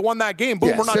 Miami could have won that game.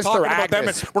 Boom, we're not talking about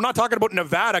them. We're not talking about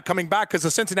Nevada coming back because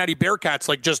the Cincinnati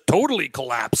Bearcats just totally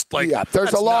collapsed.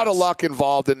 There's a lot of luck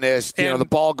involved in this. The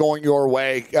ball going your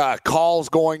way, calls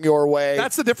going your way.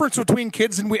 That's the difference between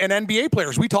kids and NBA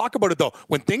players. We talk about it though.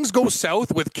 When things go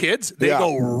south with kids, they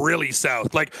go really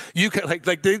south.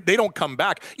 They don't come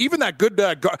back. Even that good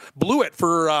blew it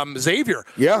for Xavier.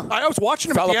 Yeah, I was watching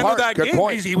him at the end of that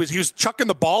game. He was chucking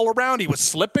the ball around. He was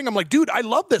slipping. I'm like, dude, I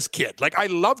love this kid. I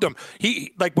loved him.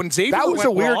 He when Xavier that was went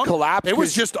a weird wrong, collapse. It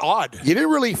was just odd. You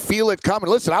didn't really feel it coming.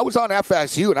 Listen, I was on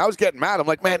FSU and I was getting mad. I'm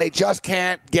like, man, they just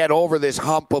can't get over this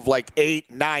hump of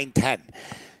 8, 9, 10.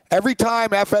 Every time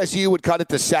FSU would cut it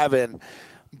to 7.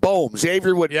 Boom.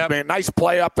 Xavier would nice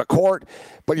play up the court.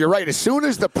 But you're right. As soon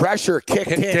as the pressure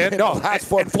kicked in and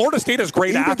Florida State has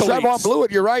great athletes. Trevon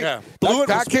Blewett, you're right. Yeah.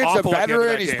 That kid's a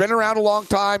veteran. He's been around a long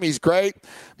time. He's great.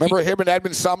 Remember him and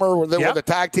Edmund Summer were the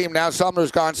tag team. Now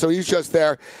Sumner's gone, so he's just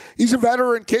there. He's a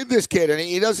veteran kid, this kid, and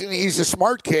he's a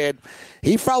smart kid.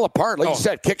 He fell apart, like you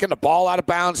said, kicking the ball out of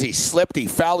bounds. He slipped. He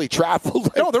fell. He traveled.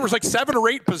 No, there was 7 or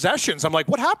 8 possessions. I'm like,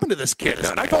 what happened to this kid?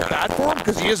 And I felt bad for him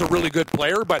because he is a really good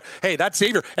player. But hey, that's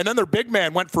Xavier. And then their big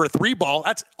man went for a 3-ball.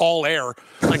 That's all air.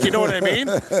 You know what I mean?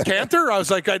 Cantor. I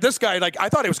was like, this guy. I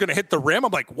thought he was going to hit the rim.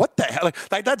 I'm like, what the hell?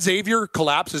 That Xavier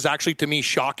collapse is actually to me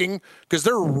shocking because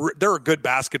they're a good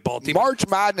basketball team. March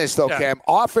Madness, though, Cam,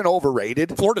 often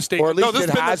overrated. Florida State. Or at least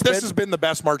this has been the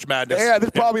best March Madness. Yeah, this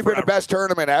has probably been the best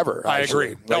tournament ever. I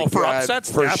agree. For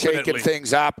upsets, for definitely. Shaking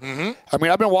things up. Mm-hmm. I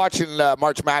mean, I've been watching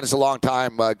March Madness a long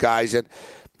time, guys, and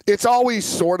it's always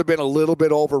sort of been a little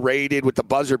bit overrated with the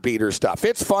buzzer beater stuff.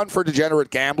 It's fun for degenerate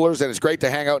gamblers, and it's great to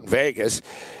hang out in Vegas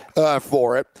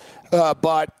for it.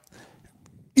 But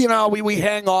we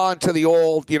hang on to the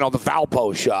old, the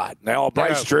Valpo shot.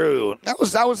 Bryce Drew. That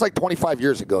was like 25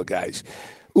 years ago, guys.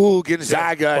 Ooh,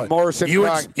 Gonzaga and Morrison.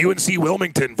 UNC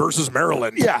Wilmington versus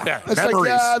Maryland. Yeah.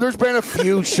 It's there's been a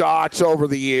few shots over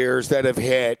the years that have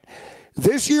hit.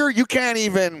 This year, you can't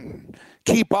even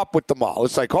keep up with them all.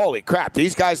 It's like, holy crap,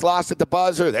 these guys lost at the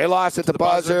buzzer. They lost at the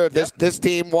buzzer. This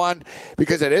team won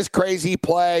because of this crazy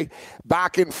play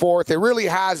back and forth. It really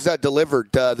has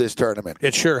delivered this tournament.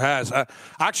 It sure has.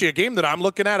 Actually, a game that I'm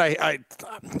looking at,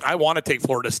 I want to take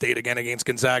Florida State again against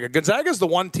Gonzaga. Gonzaga is the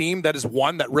one team that is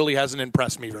one that really hasn't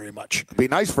impressed me very much. It'd be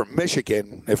nice for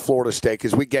Michigan if Florida State,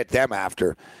 because we get them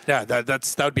after. Yeah,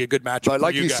 that would be a good matchup. But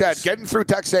like you said, getting through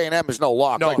Texas A&M is no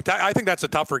lock. No, I think that's a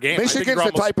tougher game. Michigan's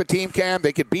the type of team, Cam,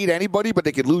 they could beat anybody, but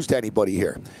they could lose to anybody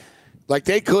here.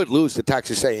 They could lose to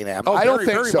Texas A&M. I don't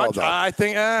think so, much. though.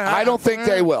 I don't think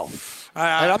they will.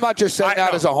 And I'm not just saying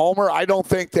that as a homer. I don't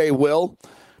think they will.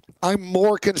 I'm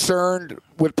more concerned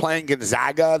with playing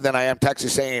Gonzaga than I am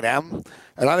Texas A&M,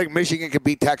 and I think Michigan can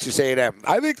beat Texas A&M.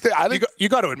 I think you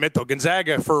got to admit though,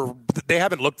 Gonzaga they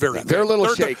haven't looked very good. They're a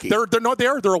little shaky. They're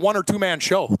a 1 or 2 man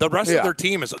show. The rest of their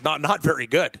team is not very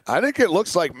good. I think it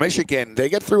looks like Michigan. They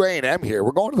get through A&M here.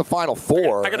 We're going to the Final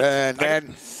Four, I got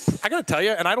to tell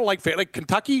you, and I don't like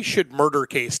Kentucky should murder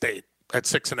K-State at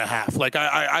 6.5.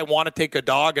 I want to take a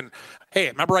dog, and hey,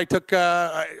 remember I took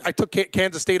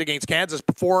Kansas State against Kansas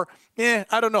before.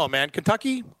 I don't know, man.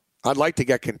 Kentucky. I'd like to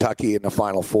get Kentucky in the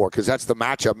Final Four because that's the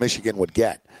matchup Michigan would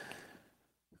get.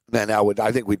 Then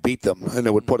I think we'd beat them, and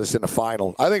it would put us in the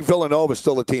final. I think Villanova is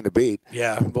still a team to beat.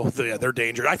 Yeah, they're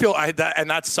dangerous. I feel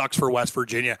that sucks for West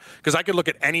Virginia because I could look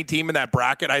at any team in that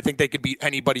bracket. I think they could beat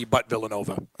anybody but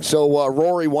Villanova. So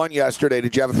Rory won yesterday.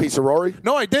 Did you have a piece of Rory?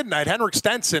 No, I didn't. I had Henrik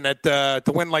Stenson to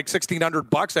win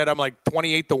 $1,600. I had him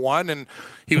 28-1, and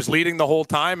he was leading the whole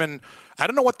time. And I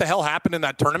don't know what the hell happened in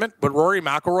that tournament, but Rory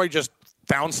McIlroy just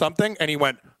found something, and he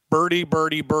went birdie,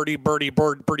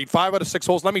 5 out of 6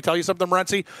 holes. Let me tell you something,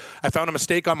 Morency. I found a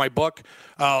mistake on my book.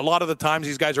 A lot of the times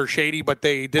these guys are shady, but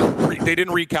they didn't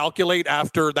recalculate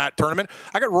after that tournament.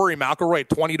 I got Rory McIlroy at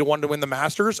 20-1 to win the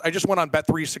Masters. I just went on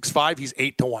Bet365. He's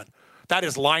 8-1. That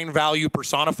is line value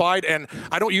personified, and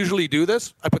I don't usually do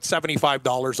this. I put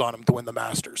 $75 on him to win the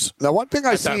Masters. Now, one thing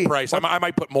I see... that price. I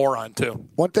might put more on, too.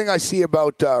 One thing I see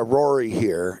about Rory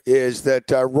here is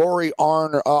that Rory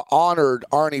honored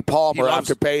Arnie Palmer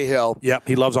after Bay Hill. Yep,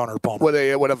 he loves Arnold Palmer. With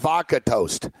a vodka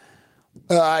toast.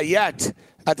 Yet,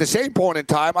 at the same point in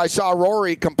time, I saw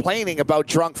Rory complaining about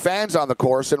drunk fans on the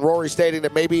course, and Rory stating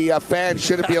that maybe fans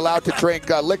shouldn't be allowed to drink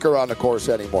liquor on the course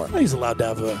anymore. He's allowed to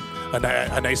have a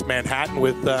nice Manhattan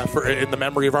with in the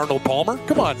memory of Arnold Palmer.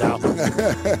 Come on now.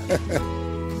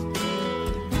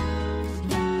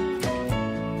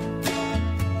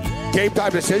 Game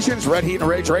time decisions, Red Heat and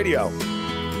Rage Radio.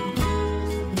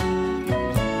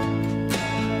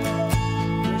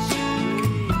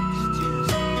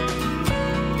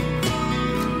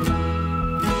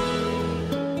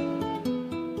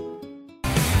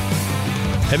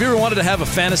 Have you ever wanted to have a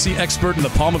fantasy expert in the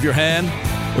palm of your hand?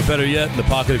 Or better yet, in the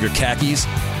pocket of your khakis?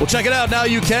 Well, check it out. Now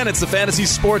you can. It's the Fantasy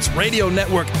Sports Radio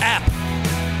Network app.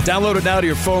 Download it now to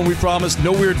your phone, we promise.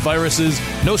 No weird viruses,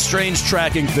 no strange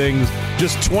tracking things.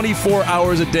 Just 24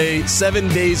 hours a day, 7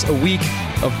 days a week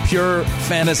of pure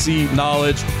fantasy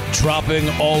knowledge dropping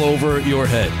all over your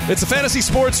head. It's the Fantasy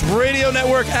Sports Radio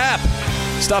Network app.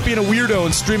 Stop being a weirdo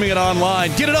and streaming it online.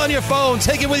 Get it on your phone.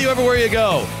 Take it with you everywhere you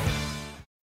go.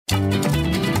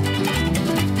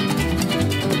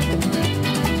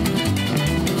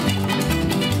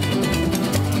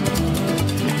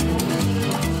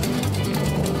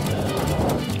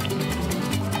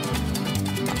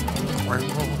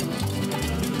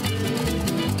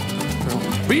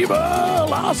 Viva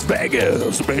Las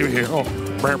Vegas, baby.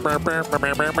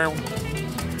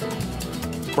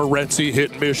 Morency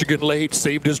hit Michigan late,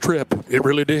 saved his trip. It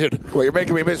really did. Well, you're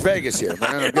making me miss Vegas here,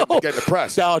 man. I'm getting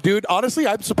depressed. No, dude, honestly,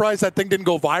 I'm surprised that thing didn't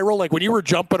go viral. Like, when you were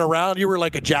jumping around, you were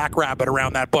like a jackrabbit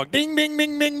around that book. Ding, ding,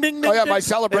 ding, ding, ding, Oh, yeah, ding. my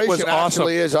celebration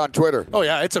actually is on Twitter. Oh,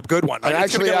 yeah, it's a good one. I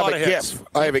actually have a GIF.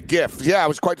 I have a GIF. Yeah, it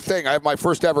was quite the thing. I have my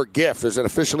first ever GIF. There's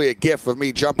officially a GIF of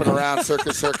me jumping around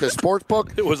Circus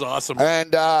Sportsbook. It was awesome.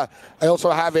 And I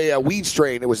also have a weed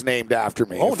strain that was named after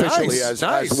me. Oh, officially nice.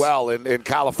 as well in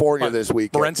California this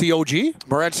weekend. Morency OG?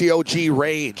 Morency OG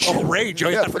Rage. Oh, Rage. Oh,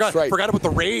 yeah, I forgot about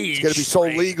the Rage. It's going to be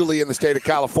sold legally in the state of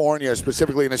California,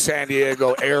 specifically in the San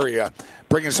Diego area.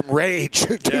 Bringing some rage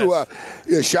to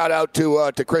shout out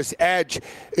to Chris Edge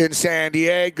in San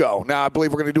Diego. Now, I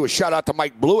believe we're going to do a shout out to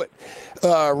Mike Blewett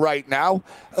right now.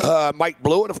 Mike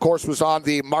Blewett, of course, was on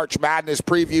the March Madness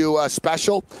preview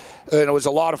special, and it was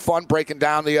a lot of fun breaking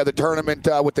down the tournament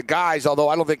with the guys, although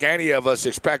I don't think any of us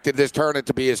expected this tournament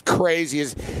to be as crazy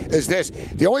as this.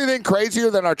 The only thing crazier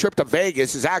than our trip to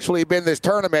Vegas has actually been this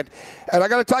tournament, and I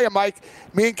got to tell you, Mike,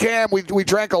 me and Cam, we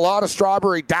drank a lot of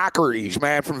strawberry daiquiris,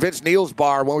 man, from Vince Neal's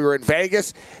bar when we were in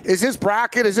Vegas. Is this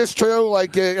bracket, is this true?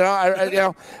 Like, am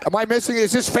I missing?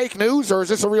 Is this fake news, or is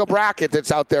this a real bracket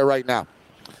that's out there right now?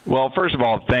 Well, first of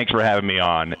all, thanks for having me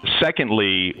on.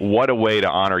 Secondly, what a way to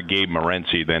honor Gabe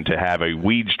Morency than to have a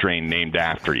weed strain named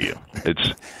after you.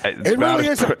 It's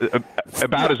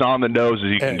about as on the nose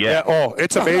as you can get. Yeah,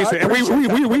 it's amazing. And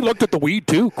we looked at the weed,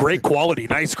 too. Great quality.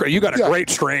 Nice. You got a great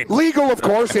strain. Legal, of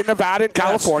course, in Nevada and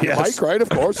California, yes. Mike, right? Of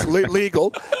course. Legal.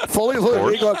 Fully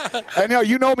legal. And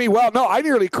you know me well. No, I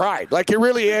nearly cried. Like, it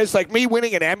really is. Like, me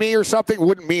winning an Emmy or something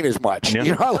wouldn't mean as much. Yeah.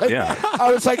 You know, like, yeah.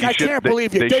 I was like, I can't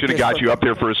believe you did this. They should have got you up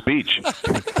there for a speech.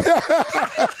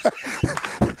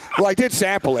 Well, I did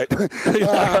sample it.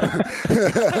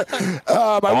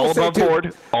 All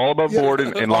above board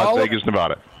in Las Vegas,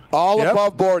 Nevada. All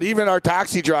above board. Even our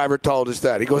taxi driver told us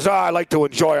that. He goes, I like to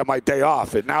enjoy on my day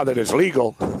off, and now that it's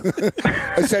legal.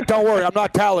 I said, don't worry, I'm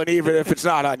not telling even if it's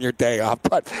not on your day off.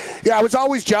 But, yeah, I was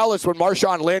always jealous when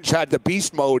Marshawn Lynch had the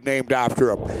Beast Mode named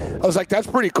after him. I was like, that's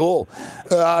pretty cool.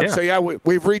 So,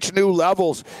 we've reached new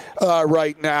levels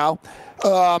right now.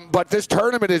 But this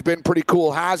tournament has been pretty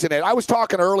cool, hasn't it? I was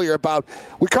talking earlier about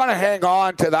we kind of hang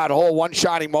on to that whole one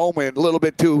shining moment a little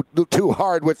bit too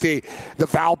hard with the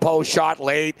Valpo shot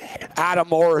late, Adam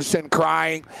Morrison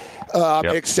crying,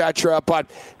 etc. But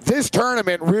this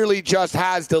tournament really just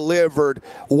has delivered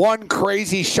one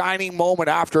crazy shining moment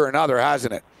after another,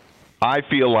 hasn't it? I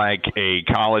feel like a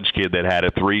college kid that had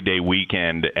a 3-day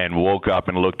weekend and woke up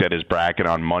and looked at his bracket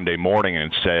on Monday morning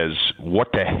and says,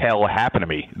 what the hell happened to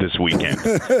me this weekend?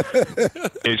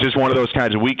 It's just one of those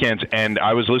kinds of weekends. And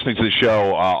I was listening to the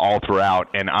show all throughout,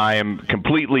 and I am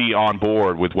completely on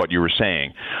board with what you were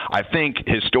saying. I think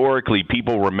historically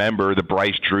people remember the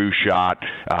Bryce Drew shot,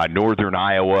 Northern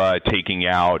Iowa taking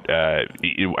out, as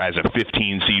a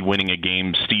 15 seed, winning a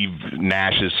game, Steve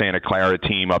Nash's Santa Clara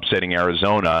team upsetting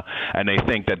Arizona. And they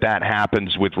think that that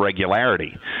happens with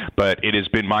regularity. But it has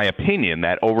been my opinion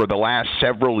that over the last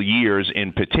several years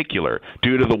in particular,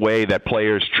 due to the way that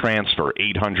players transfer,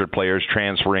 800 players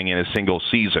transferring in a single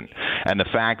season, and the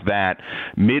fact that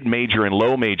mid-major and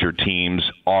low-major teams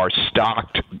are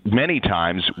stocked many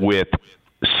times with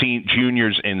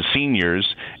juniors and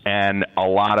seniors, and a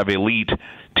lot of elite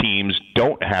teams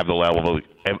don't have the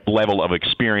level of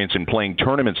experience in playing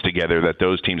tournaments together that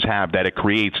those teams have, that it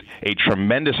creates a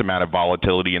tremendous amount of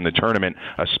volatility in the tournament,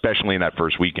 especially in that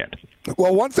first weekend.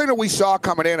 Well, one thing that we saw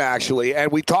coming in, actually,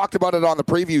 and we talked about it on the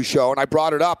preview show, and I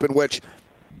brought it up, in which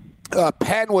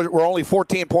Penn were only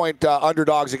 14-point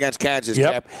underdogs against Kansas.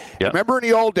 Yep. Remember in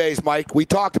the old days, Mike, we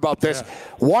talked about this.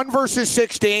 1 versus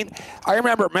 16. I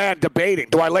remember, debating.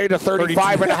 Do I lay the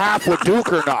 35.5 with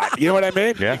Duke or not? You know what I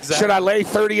mean? Yeah. Exactly. Should I lay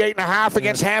 38.5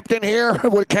 against Hampton here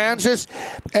with Kansas?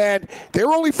 And they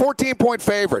were only 14-point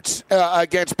favorites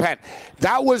against Penn.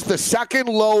 That was the second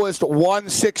lowest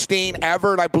 1-16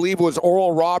 ever, and I believe it was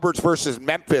Oral Roberts versus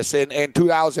Memphis in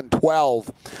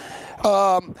 2012.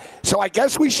 So I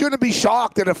guess we shouldn't be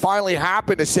shocked that it finally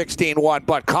happened to 16-1.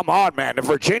 But come on, man, the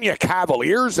Virginia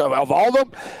Cavaliers of all of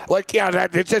them,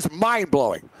 it's just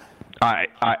mind-blowing.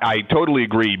 I totally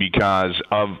agree because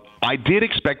I did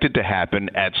expect it to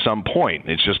happen at some point.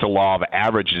 It's just a law of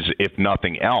averages, if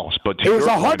nothing else. But it was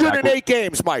 108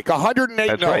 games, Mike. 108.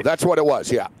 That's right. That's what it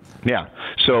was. Yeah. Yeah.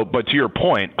 So, but to your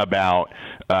point about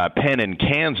Penn and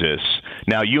Kansas,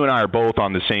 now you and I are both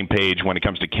on the same page when it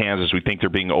comes to Kansas. We think they're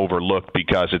being overlooked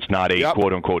because it's not a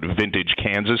quote-unquote vintage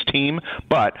Kansas team.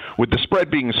 But with the spread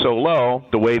being so low,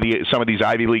 the way some of these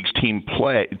Ivy Leagues teams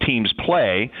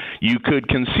play, you could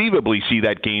conceivably see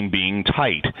that game being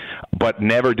tight. But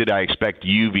never did I expect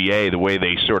UVA, the way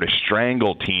they sort of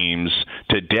strangle teams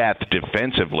to death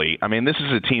defensively. I mean, this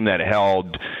is a team that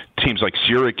held teams like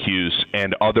Syracuse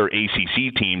and other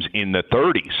ACC teams in the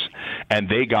 30s, and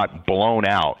they got blown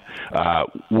out.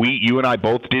 You and I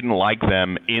both didn't like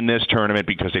them in this tournament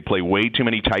because they play way too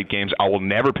many tight games. I will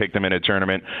never pick them in a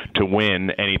tournament to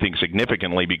win anything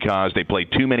significantly because they play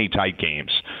too many tight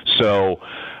games. So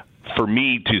for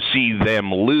me to see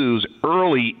them lose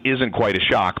early isn't quite a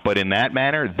shock, but in that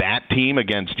manner, that team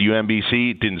against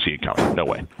UMBC, didn't see it coming. No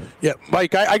way. Yeah,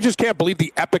 Mike, I just can't believe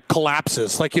the epic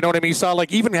collapses. Like, you know what I mean? You saw,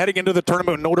 like, even heading into the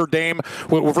tournament with Notre Dame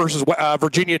versus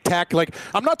Virginia Tech. Like,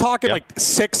 I'm not talking like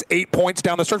 6-8 points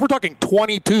down the stretch. We're talking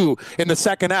 22 in the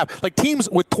second half. Like, teams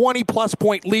with 20-plus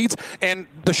point leads. And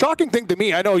the shocking thing to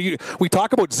me, I know we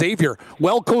talk about Xavier,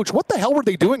 well coached. What the hell were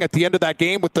they doing at the end of that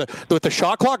game with the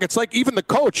shot clock? It's like even the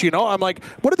coach, I'm like,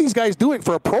 what are these guys doing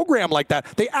for a program like that?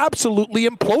 They absolutely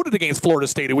imploded against Florida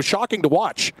State. It was shocking to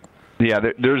watch. Yeah,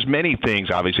 there's many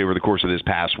things, obviously, over the course of this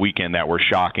past weekend that were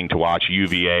shocking to watch.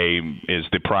 UVA is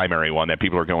the primary one that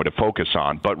people are going to focus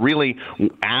on. But really,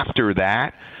 after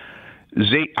that,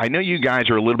 I know you guys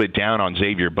are a little bit down on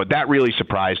Xavier, but that really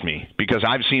surprised me because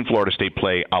I've seen Florida State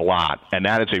play a lot, and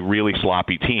that is a really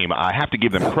sloppy team. I have to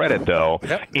give them credit, though.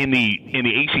 In the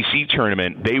ACC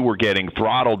tournament, they were getting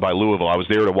throttled by Louisville. I was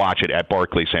there to watch it at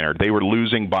Barclays Center. They were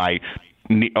losing by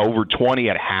over 20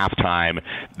 at halftime.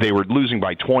 They were losing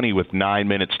by 20 with 9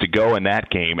 minutes to go in that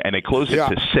game, and they closed it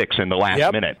to 6 in the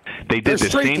last minute. They did the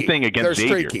same thing against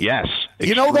Xavier. Yes,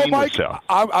 you know though, Mike. So.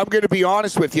 I'm going to be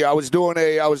honest with you. I was doing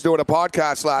a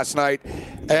podcast last night,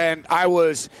 and I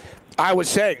was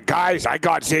saying, guys, I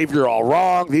got Xavier all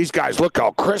wrong. These guys, look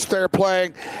how crisp they're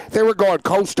playing. They were going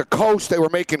coast to coast. They were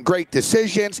making great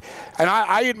decisions. And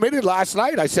I admitted last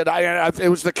night, I said it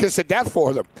was the kiss of death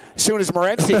for them. As soon as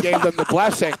Morency gave them the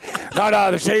blessing,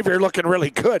 no, the Xavier looking really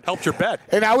good. Helped your bet.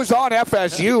 And I was on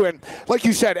FSU, and like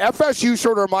you said, FSU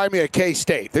sort of remind me of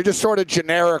K-State. They're just sort of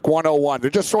generic 101. They're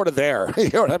just sort of there. You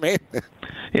know what I mean?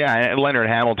 Yeah, and Leonard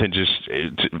Hamilton just,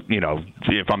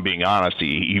 if I'm being honest,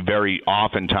 he very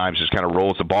oftentimes just kind of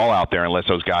rolls the ball out there and lets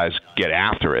those guys get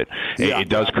after it. It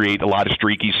does create a lot of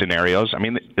streaky scenarios. I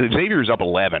mean, Xavier's up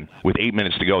 11 with 8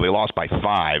 minutes to go. They lost by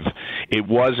 5. It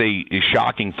was a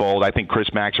shocking fold. I think Chris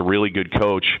Mack's a really good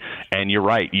coach, and you're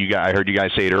right. I heard you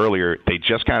guys say it earlier. They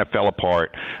just kind of fell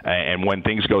apart, and when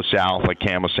things go south, like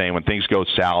Cam was saying, when things go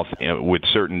south with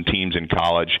certain teams in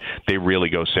college, they really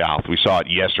go south. We saw it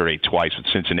yesterday twice with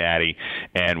Cincinnati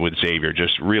and with Xavier,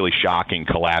 just really shocking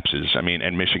collapses. I mean,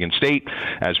 and Michigan State,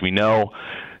 as we know,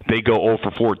 they go 0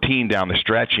 for 14 down the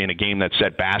stretch in a game that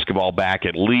set basketball back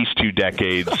at least 2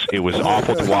 decades. It was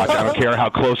awful to watch. I don't care how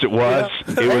close it was.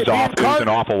 It was awful. It was an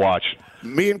awful watch.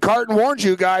 Me and Carton warned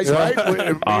you guys, right?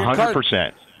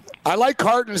 100%. I like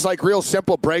Carton's real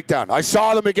simple breakdown. I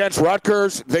saw them against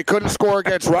Rutgers. They couldn't score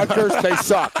against Rutgers. They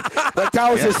suck. Like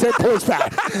that was as simple as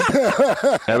that.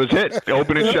 That was it.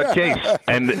 Open and shut case.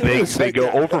 And they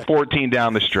go 0 for 14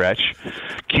 down the stretch.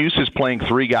 Cuse is playing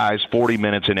 3 guys 40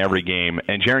 minutes in every game,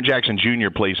 and Jaren Jackson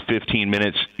Jr. plays 15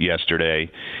 minutes yesterday.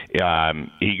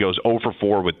 He goes 0 for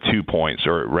 4 with 2 points,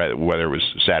 or whether it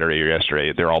was Saturday or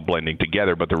yesterday. They're all blending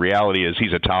together, but the reality is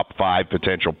he's a top 5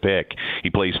 potential pick. He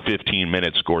plays 15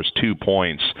 minutes, scores 2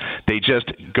 points. They just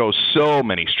go so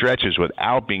many stretches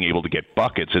without being able to get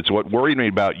buckets. It's what worried me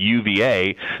about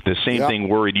UVA. The same thing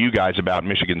worried you guys about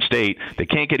Michigan State. They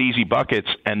can't get easy buckets,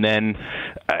 and then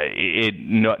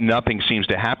nothing seems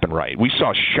to happen right. We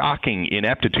saw shocking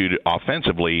ineptitude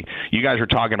offensively. You guys were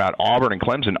talking about Auburn and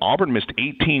Clemson. Auburn missed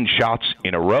 18 shots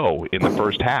in a row in the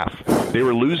first half. They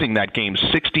were losing that game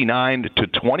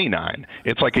 69-29.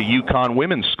 It's like a UConn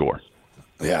women's score.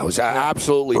 Yeah, it was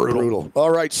absolutely brutal.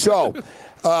 All right, so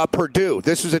Purdue,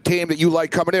 this is a team that you like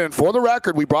coming in. And for the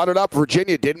record, we brought it up.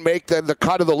 Virginia didn't make the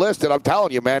cut of the list. And I'm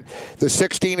telling you, man, the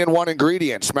 16-1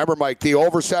 ingredients. Remember, Mike, the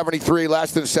over 73,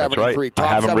 less than 73, That's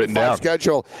right. top 75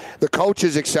 schedule, the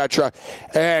coaches, etc.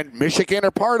 And Michigan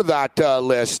are part of that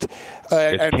list. It's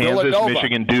and Kansas, Villanova.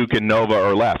 Michigan, Duke, and Nova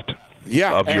are left of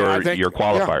your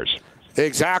qualifiers. Yeah.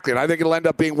 Exactly, and I think it'll end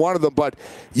up being one of them. But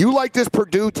you like this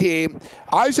Purdue team.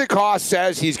 Isaac Haas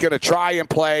says he's going to try and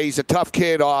play. He's a tough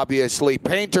kid, obviously.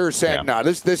 Painter said, no,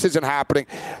 this isn't happening.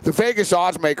 The Vegas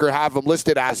oddsmaker have him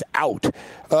listed as out.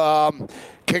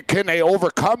 Can they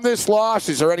overcome this loss?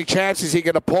 Is there any chance is he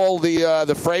going to pull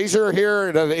the Fraser here?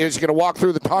 Is he going to walk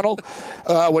through the tunnel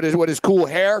with his cool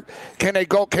hair? Can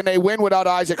they win without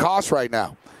Isaac Haas right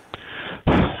now?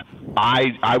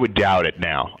 I would doubt it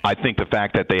now. I think the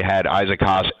fact that they had Isaac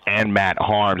Haas and Matt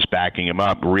Harms backing him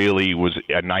up really was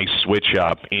a nice switch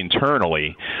up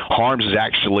internally. Harms is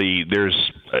actually, there's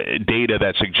data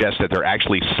that suggests that they're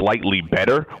actually slightly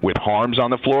better with Harms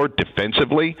on the floor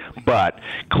defensively, but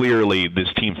clearly this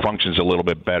team functions a little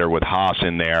bit better with Haas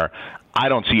in there. I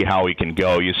don't see how he can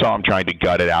go. You saw him trying to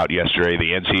gut it out yesterday.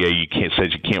 The NCAA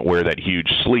says you can't wear that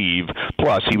huge sleeve.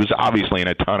 Plus, he was obviously in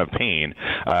a ton of pain.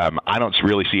 I don't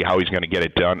really see how he's going to get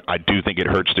it done. I do think it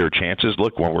hurts their chances.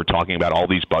 Look, when we're talking about all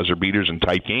these buzzer beaters and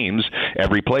tight games,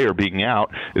 every player being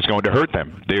out is going to hurt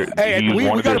them. We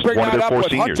got to bring that up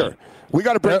with Hunter. We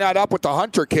got to bring that up with the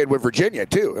Hunter kid with Virginia,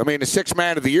 too. I mean, the 6th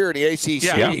man of the year in the ACC.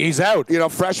 Yeah, he's out.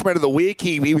 Freshman of the week.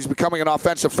 He was becoming an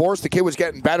offensive force. The kid was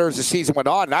getting better as the season went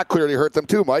on. And that clearly hurt them,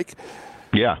 too, Mike.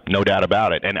 Yeah, no doubt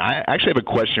about it. And I actually have a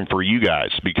question for you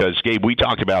guys because, Gabe, we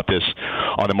talked about this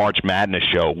on the March Madness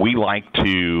show. We like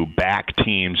to back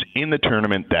teams in the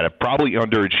tournament that have probably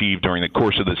underachieved during the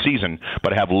course of the season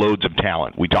but have loads of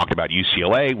talent. We talked about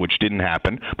UCLA, which didn't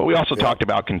happen, but we also talked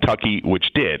about Kentucky, which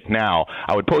did. Now,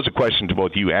 I would pose a question to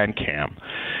both you and Cam.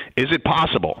 Is it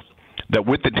possible that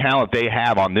with the talent they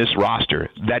have on this roster,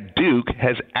 that Duke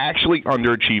has actually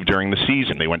underachieved during the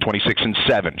season? They went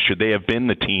 26-7. Should they have been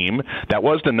the team that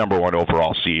was the number 1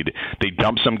 overall seed? They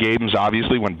dumped some games,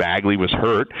 obviously, when Bagley was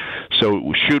hurt.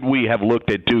 So should we have looked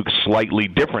at Duke slightly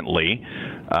differently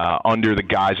under the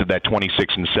guise of that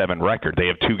 26-7 record? They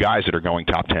have 2 guys that are going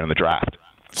top 10 in the draft.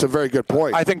 It's a very good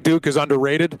point. I think Duke is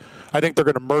underrated. I think they're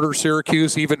going to murder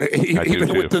Syracuse, even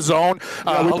with the zone.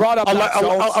 We brought up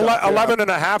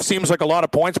 11.5 seems like a lot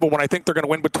of points, but when I think they're going to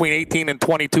win between 18 and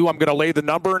 22, I'm going to lay the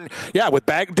number. And with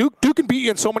Duke can beat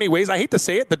you in so many ways. I hate to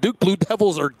say it, the Duke Blue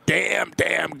Devils are damn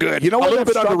good. You know what? They've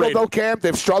struggled though, Cam?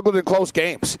 They've struggled in close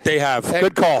games. They have. And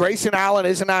good call. Grayson Allen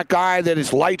isn't that guy that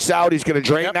is lights out. He's going to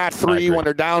drain that 3 when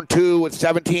they're down 2 with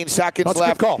 17 seconds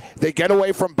left. A good call. They get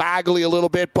away from Bagley a little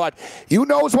bit, but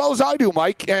know as well as I do,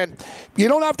 Mike, and you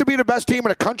don't have to be the best team in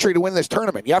the country to win this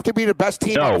tournament. You have to be the best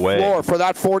team on the floor for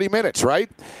that 40 minutes, right?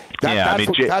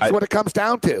 That's what it comes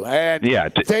down to. And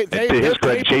to his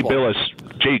credit,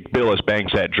 Jay Billis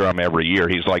bangs that drum every year.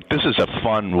 He's like, this is a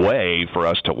fun way for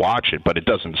us to watch it, but it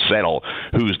doesn't settle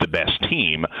who's the best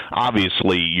team.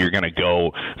 Obviously, you're going to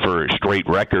go for a straight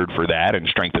record for that and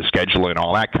strength of schedule and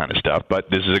all that kind of stuff, but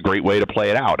this is a great way to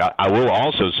play it out. I will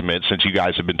also submit, since you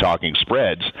guys have been talking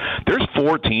spreads, there's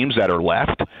 4 teams that are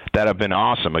left that have been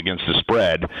awesome against the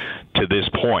spread to this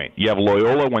point. You have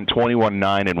Loyola went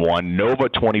 21-9-1, Nova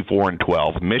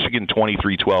 24-12, Michigan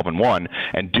 23-12-1,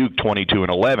 and Duke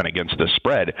 22-11 against the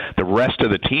spread. The rest of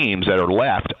the teams that are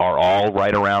left are all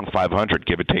right around 500,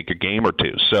 give or take a game or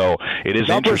two. So it is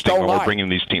interesting when we're bringing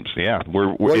these teams. Yeah,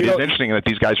 it is interesting that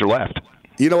these guys are left.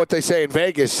 You know what they say in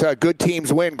Vegas, good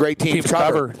teams win, great teams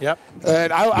cover. Yep.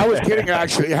 And I was kidding,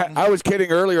 actually. I was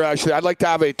kidding earlier, actually. I'd like to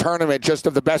have a tournament just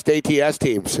of the best ATS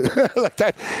teams.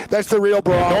 That's the real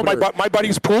barometer. No, my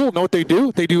buddy's pool, know what they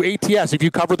do? They do ATS. If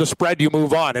you cover the spread, you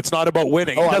move on. It's not about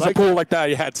winning. He does a pool like that.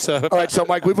 Yeah, all right, so,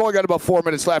 Mike, we've only got about 4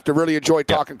 minutes left. I really enjoyed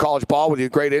talking college ball with you.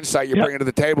 Great insight you're bringing to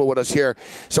the table with us here.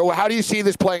 So how do you see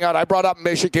this playing out? I brought up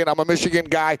Michigan. I'm a Michigan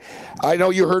guy. I know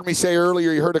you heard me say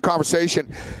earlier, you heard the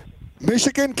conversation.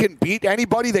 Michigan can beat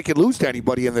anybody. They can lose to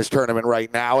anybody in this tournament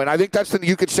right now. And I think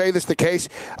you could say this is the case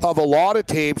of a lot of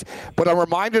teams. But I'm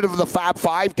reminded of the Fab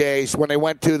 5 days when they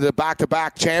went to the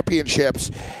back-to-back championships.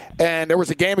 And there was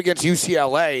a game against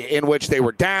UCLA in which they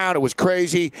were down. It was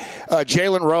crazy.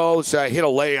 Jalen Rose hit a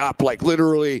layup, like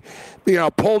literally,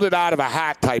 pulled it out of a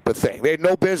hat type of thing. They had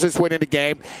no business winning the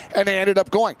game, and they ended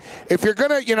up going. If you're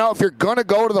gonna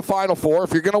go to the Final Four,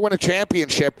 if you're gonna win a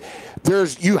championship,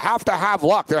 you have to have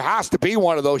luck. There has to be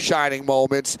one of those shining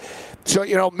moments.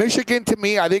 So, Michigan, to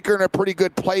me, I think are in a pretty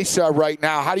good place right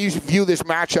now. How do you view this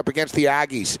matchup against the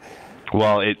Aggies?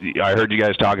 Well, I heard you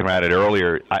guys talking about it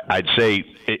earlier. I'd say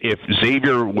if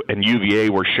Xavier and UVA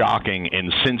were shocking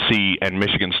and Cincy and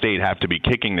Michigan State have to be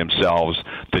kicking themselves,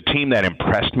 the team that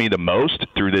impressed me the most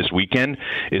through this weekend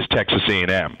is Texas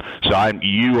A&M. So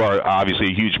you are obviously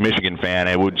a huge Michigan fan.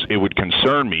 It would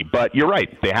concern me, but you're right.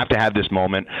 They have to have this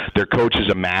moment. Their coach is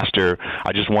a master.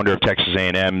 I just wonder if Texas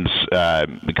A&M's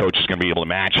the coach is going to be able to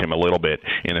match him a little bit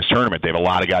in this tournament. They have a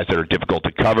lot of guys that are difficult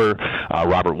to cover.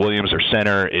 Robert Williams, their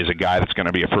center, is a guy that's going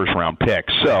to be a first-round pick.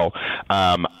 So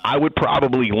I would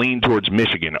probably lean towards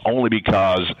Michigan only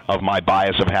because of my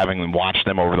bias of having watched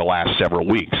them over the last several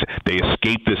weeks. They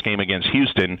escaped this game against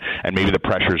Houston, and maybe the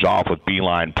pressure's off with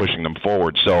Beeline pushing them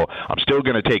forward. So I'm still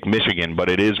going to take Michigan, but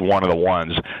it is one of the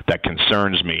ones that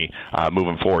concerns me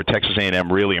moving forward. Texas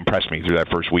A&M really impressed me through that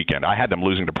first weekend. I had them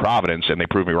losing to Providence, and they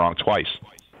proved me wrong twice.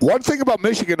 One thing about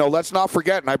Michigan, though, let's not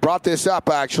forget, and I brought this up,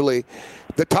 actually,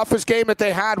 the toughest game that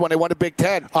they had when they won the Big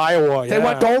Ten. Iowa, They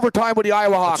went to overtime with the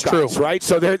Iowa Hawkeyes, right?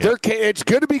 So it's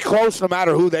going to be close no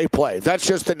matter who they play. That's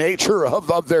just the nature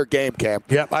of their game, Cam.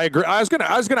 Yeah, I agree. I was going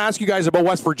to ask you guys about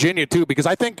West Virginia, too, because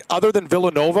I think other than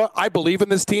Villanova, I believe in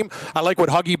this team. I like what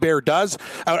Huggy Bear does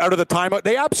out of the timeout.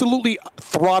 They absolutely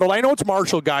throttled. I know it's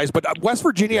Marshall, guys, but West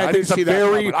Virginia, I think, is a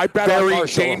very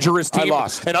dangerous team.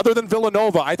 And other than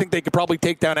Villanova, I think they could probably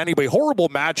take down anybody. Horrible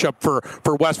matchup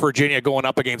for West Virginia going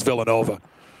up against Villanova.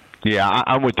 Yeah,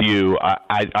 I'm with you.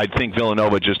 I think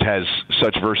Villanova just has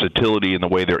such versatility in the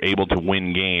way they're able to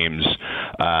win games.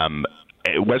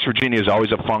 West Virginia is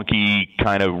always a funky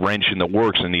kind of wrench in the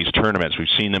works in these tournaments. We've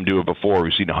seen them do it before.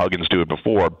 We've seen Huggins do it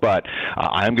before. But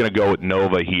I'm going to go with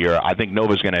Nova here. I think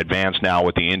Nova's going to advance now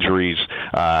with the injuries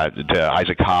to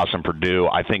Isaac Haas and Purdue.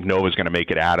 I think Nova's going to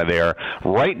make it out of there.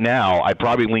 Right now, I'd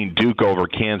probably lean Duke over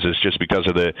Kansas just because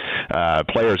of the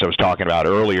players I was talking about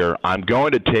earlier. I'm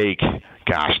going to take...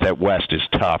 Gosh, that West is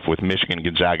tough with Michigan,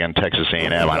 Gonzaga, and Texas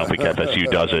A&M. I don't think FSU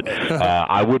does it.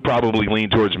 I would probably lean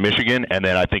towards Michigan, and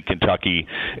then I think Kentucky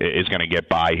is going to get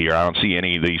by here. I don't see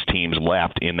any of these teams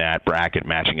left in that bracket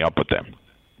matching up with them.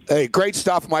 Hey, great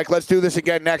stuff, Mike. Let's do this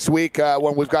again next week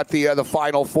when we've got the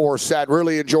Final Four set.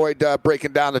 Really enjoyed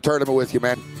breaking down the tournament with you,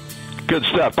 man. Good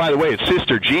stuff. By the way, it's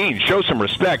Sister Jean. Show some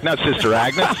respect, not Sister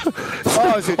Agnes.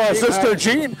 Sister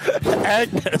Jean?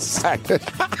 Agnes. Hey,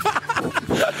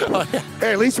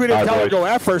 at least we didn't tell her to go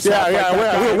F herself.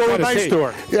 We're nice to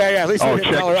her. Yeah, at least we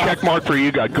didn't tell her. Check mark for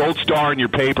you guys. Gold star in your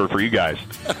paper for you guys.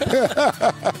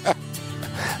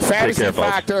 Fantasy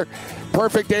Factor.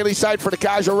 Perfect daily site for the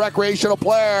casual recreational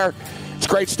player. It's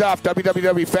great stuff.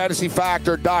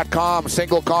 www.fantasyfactor.com.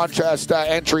 Single contest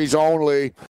entries only.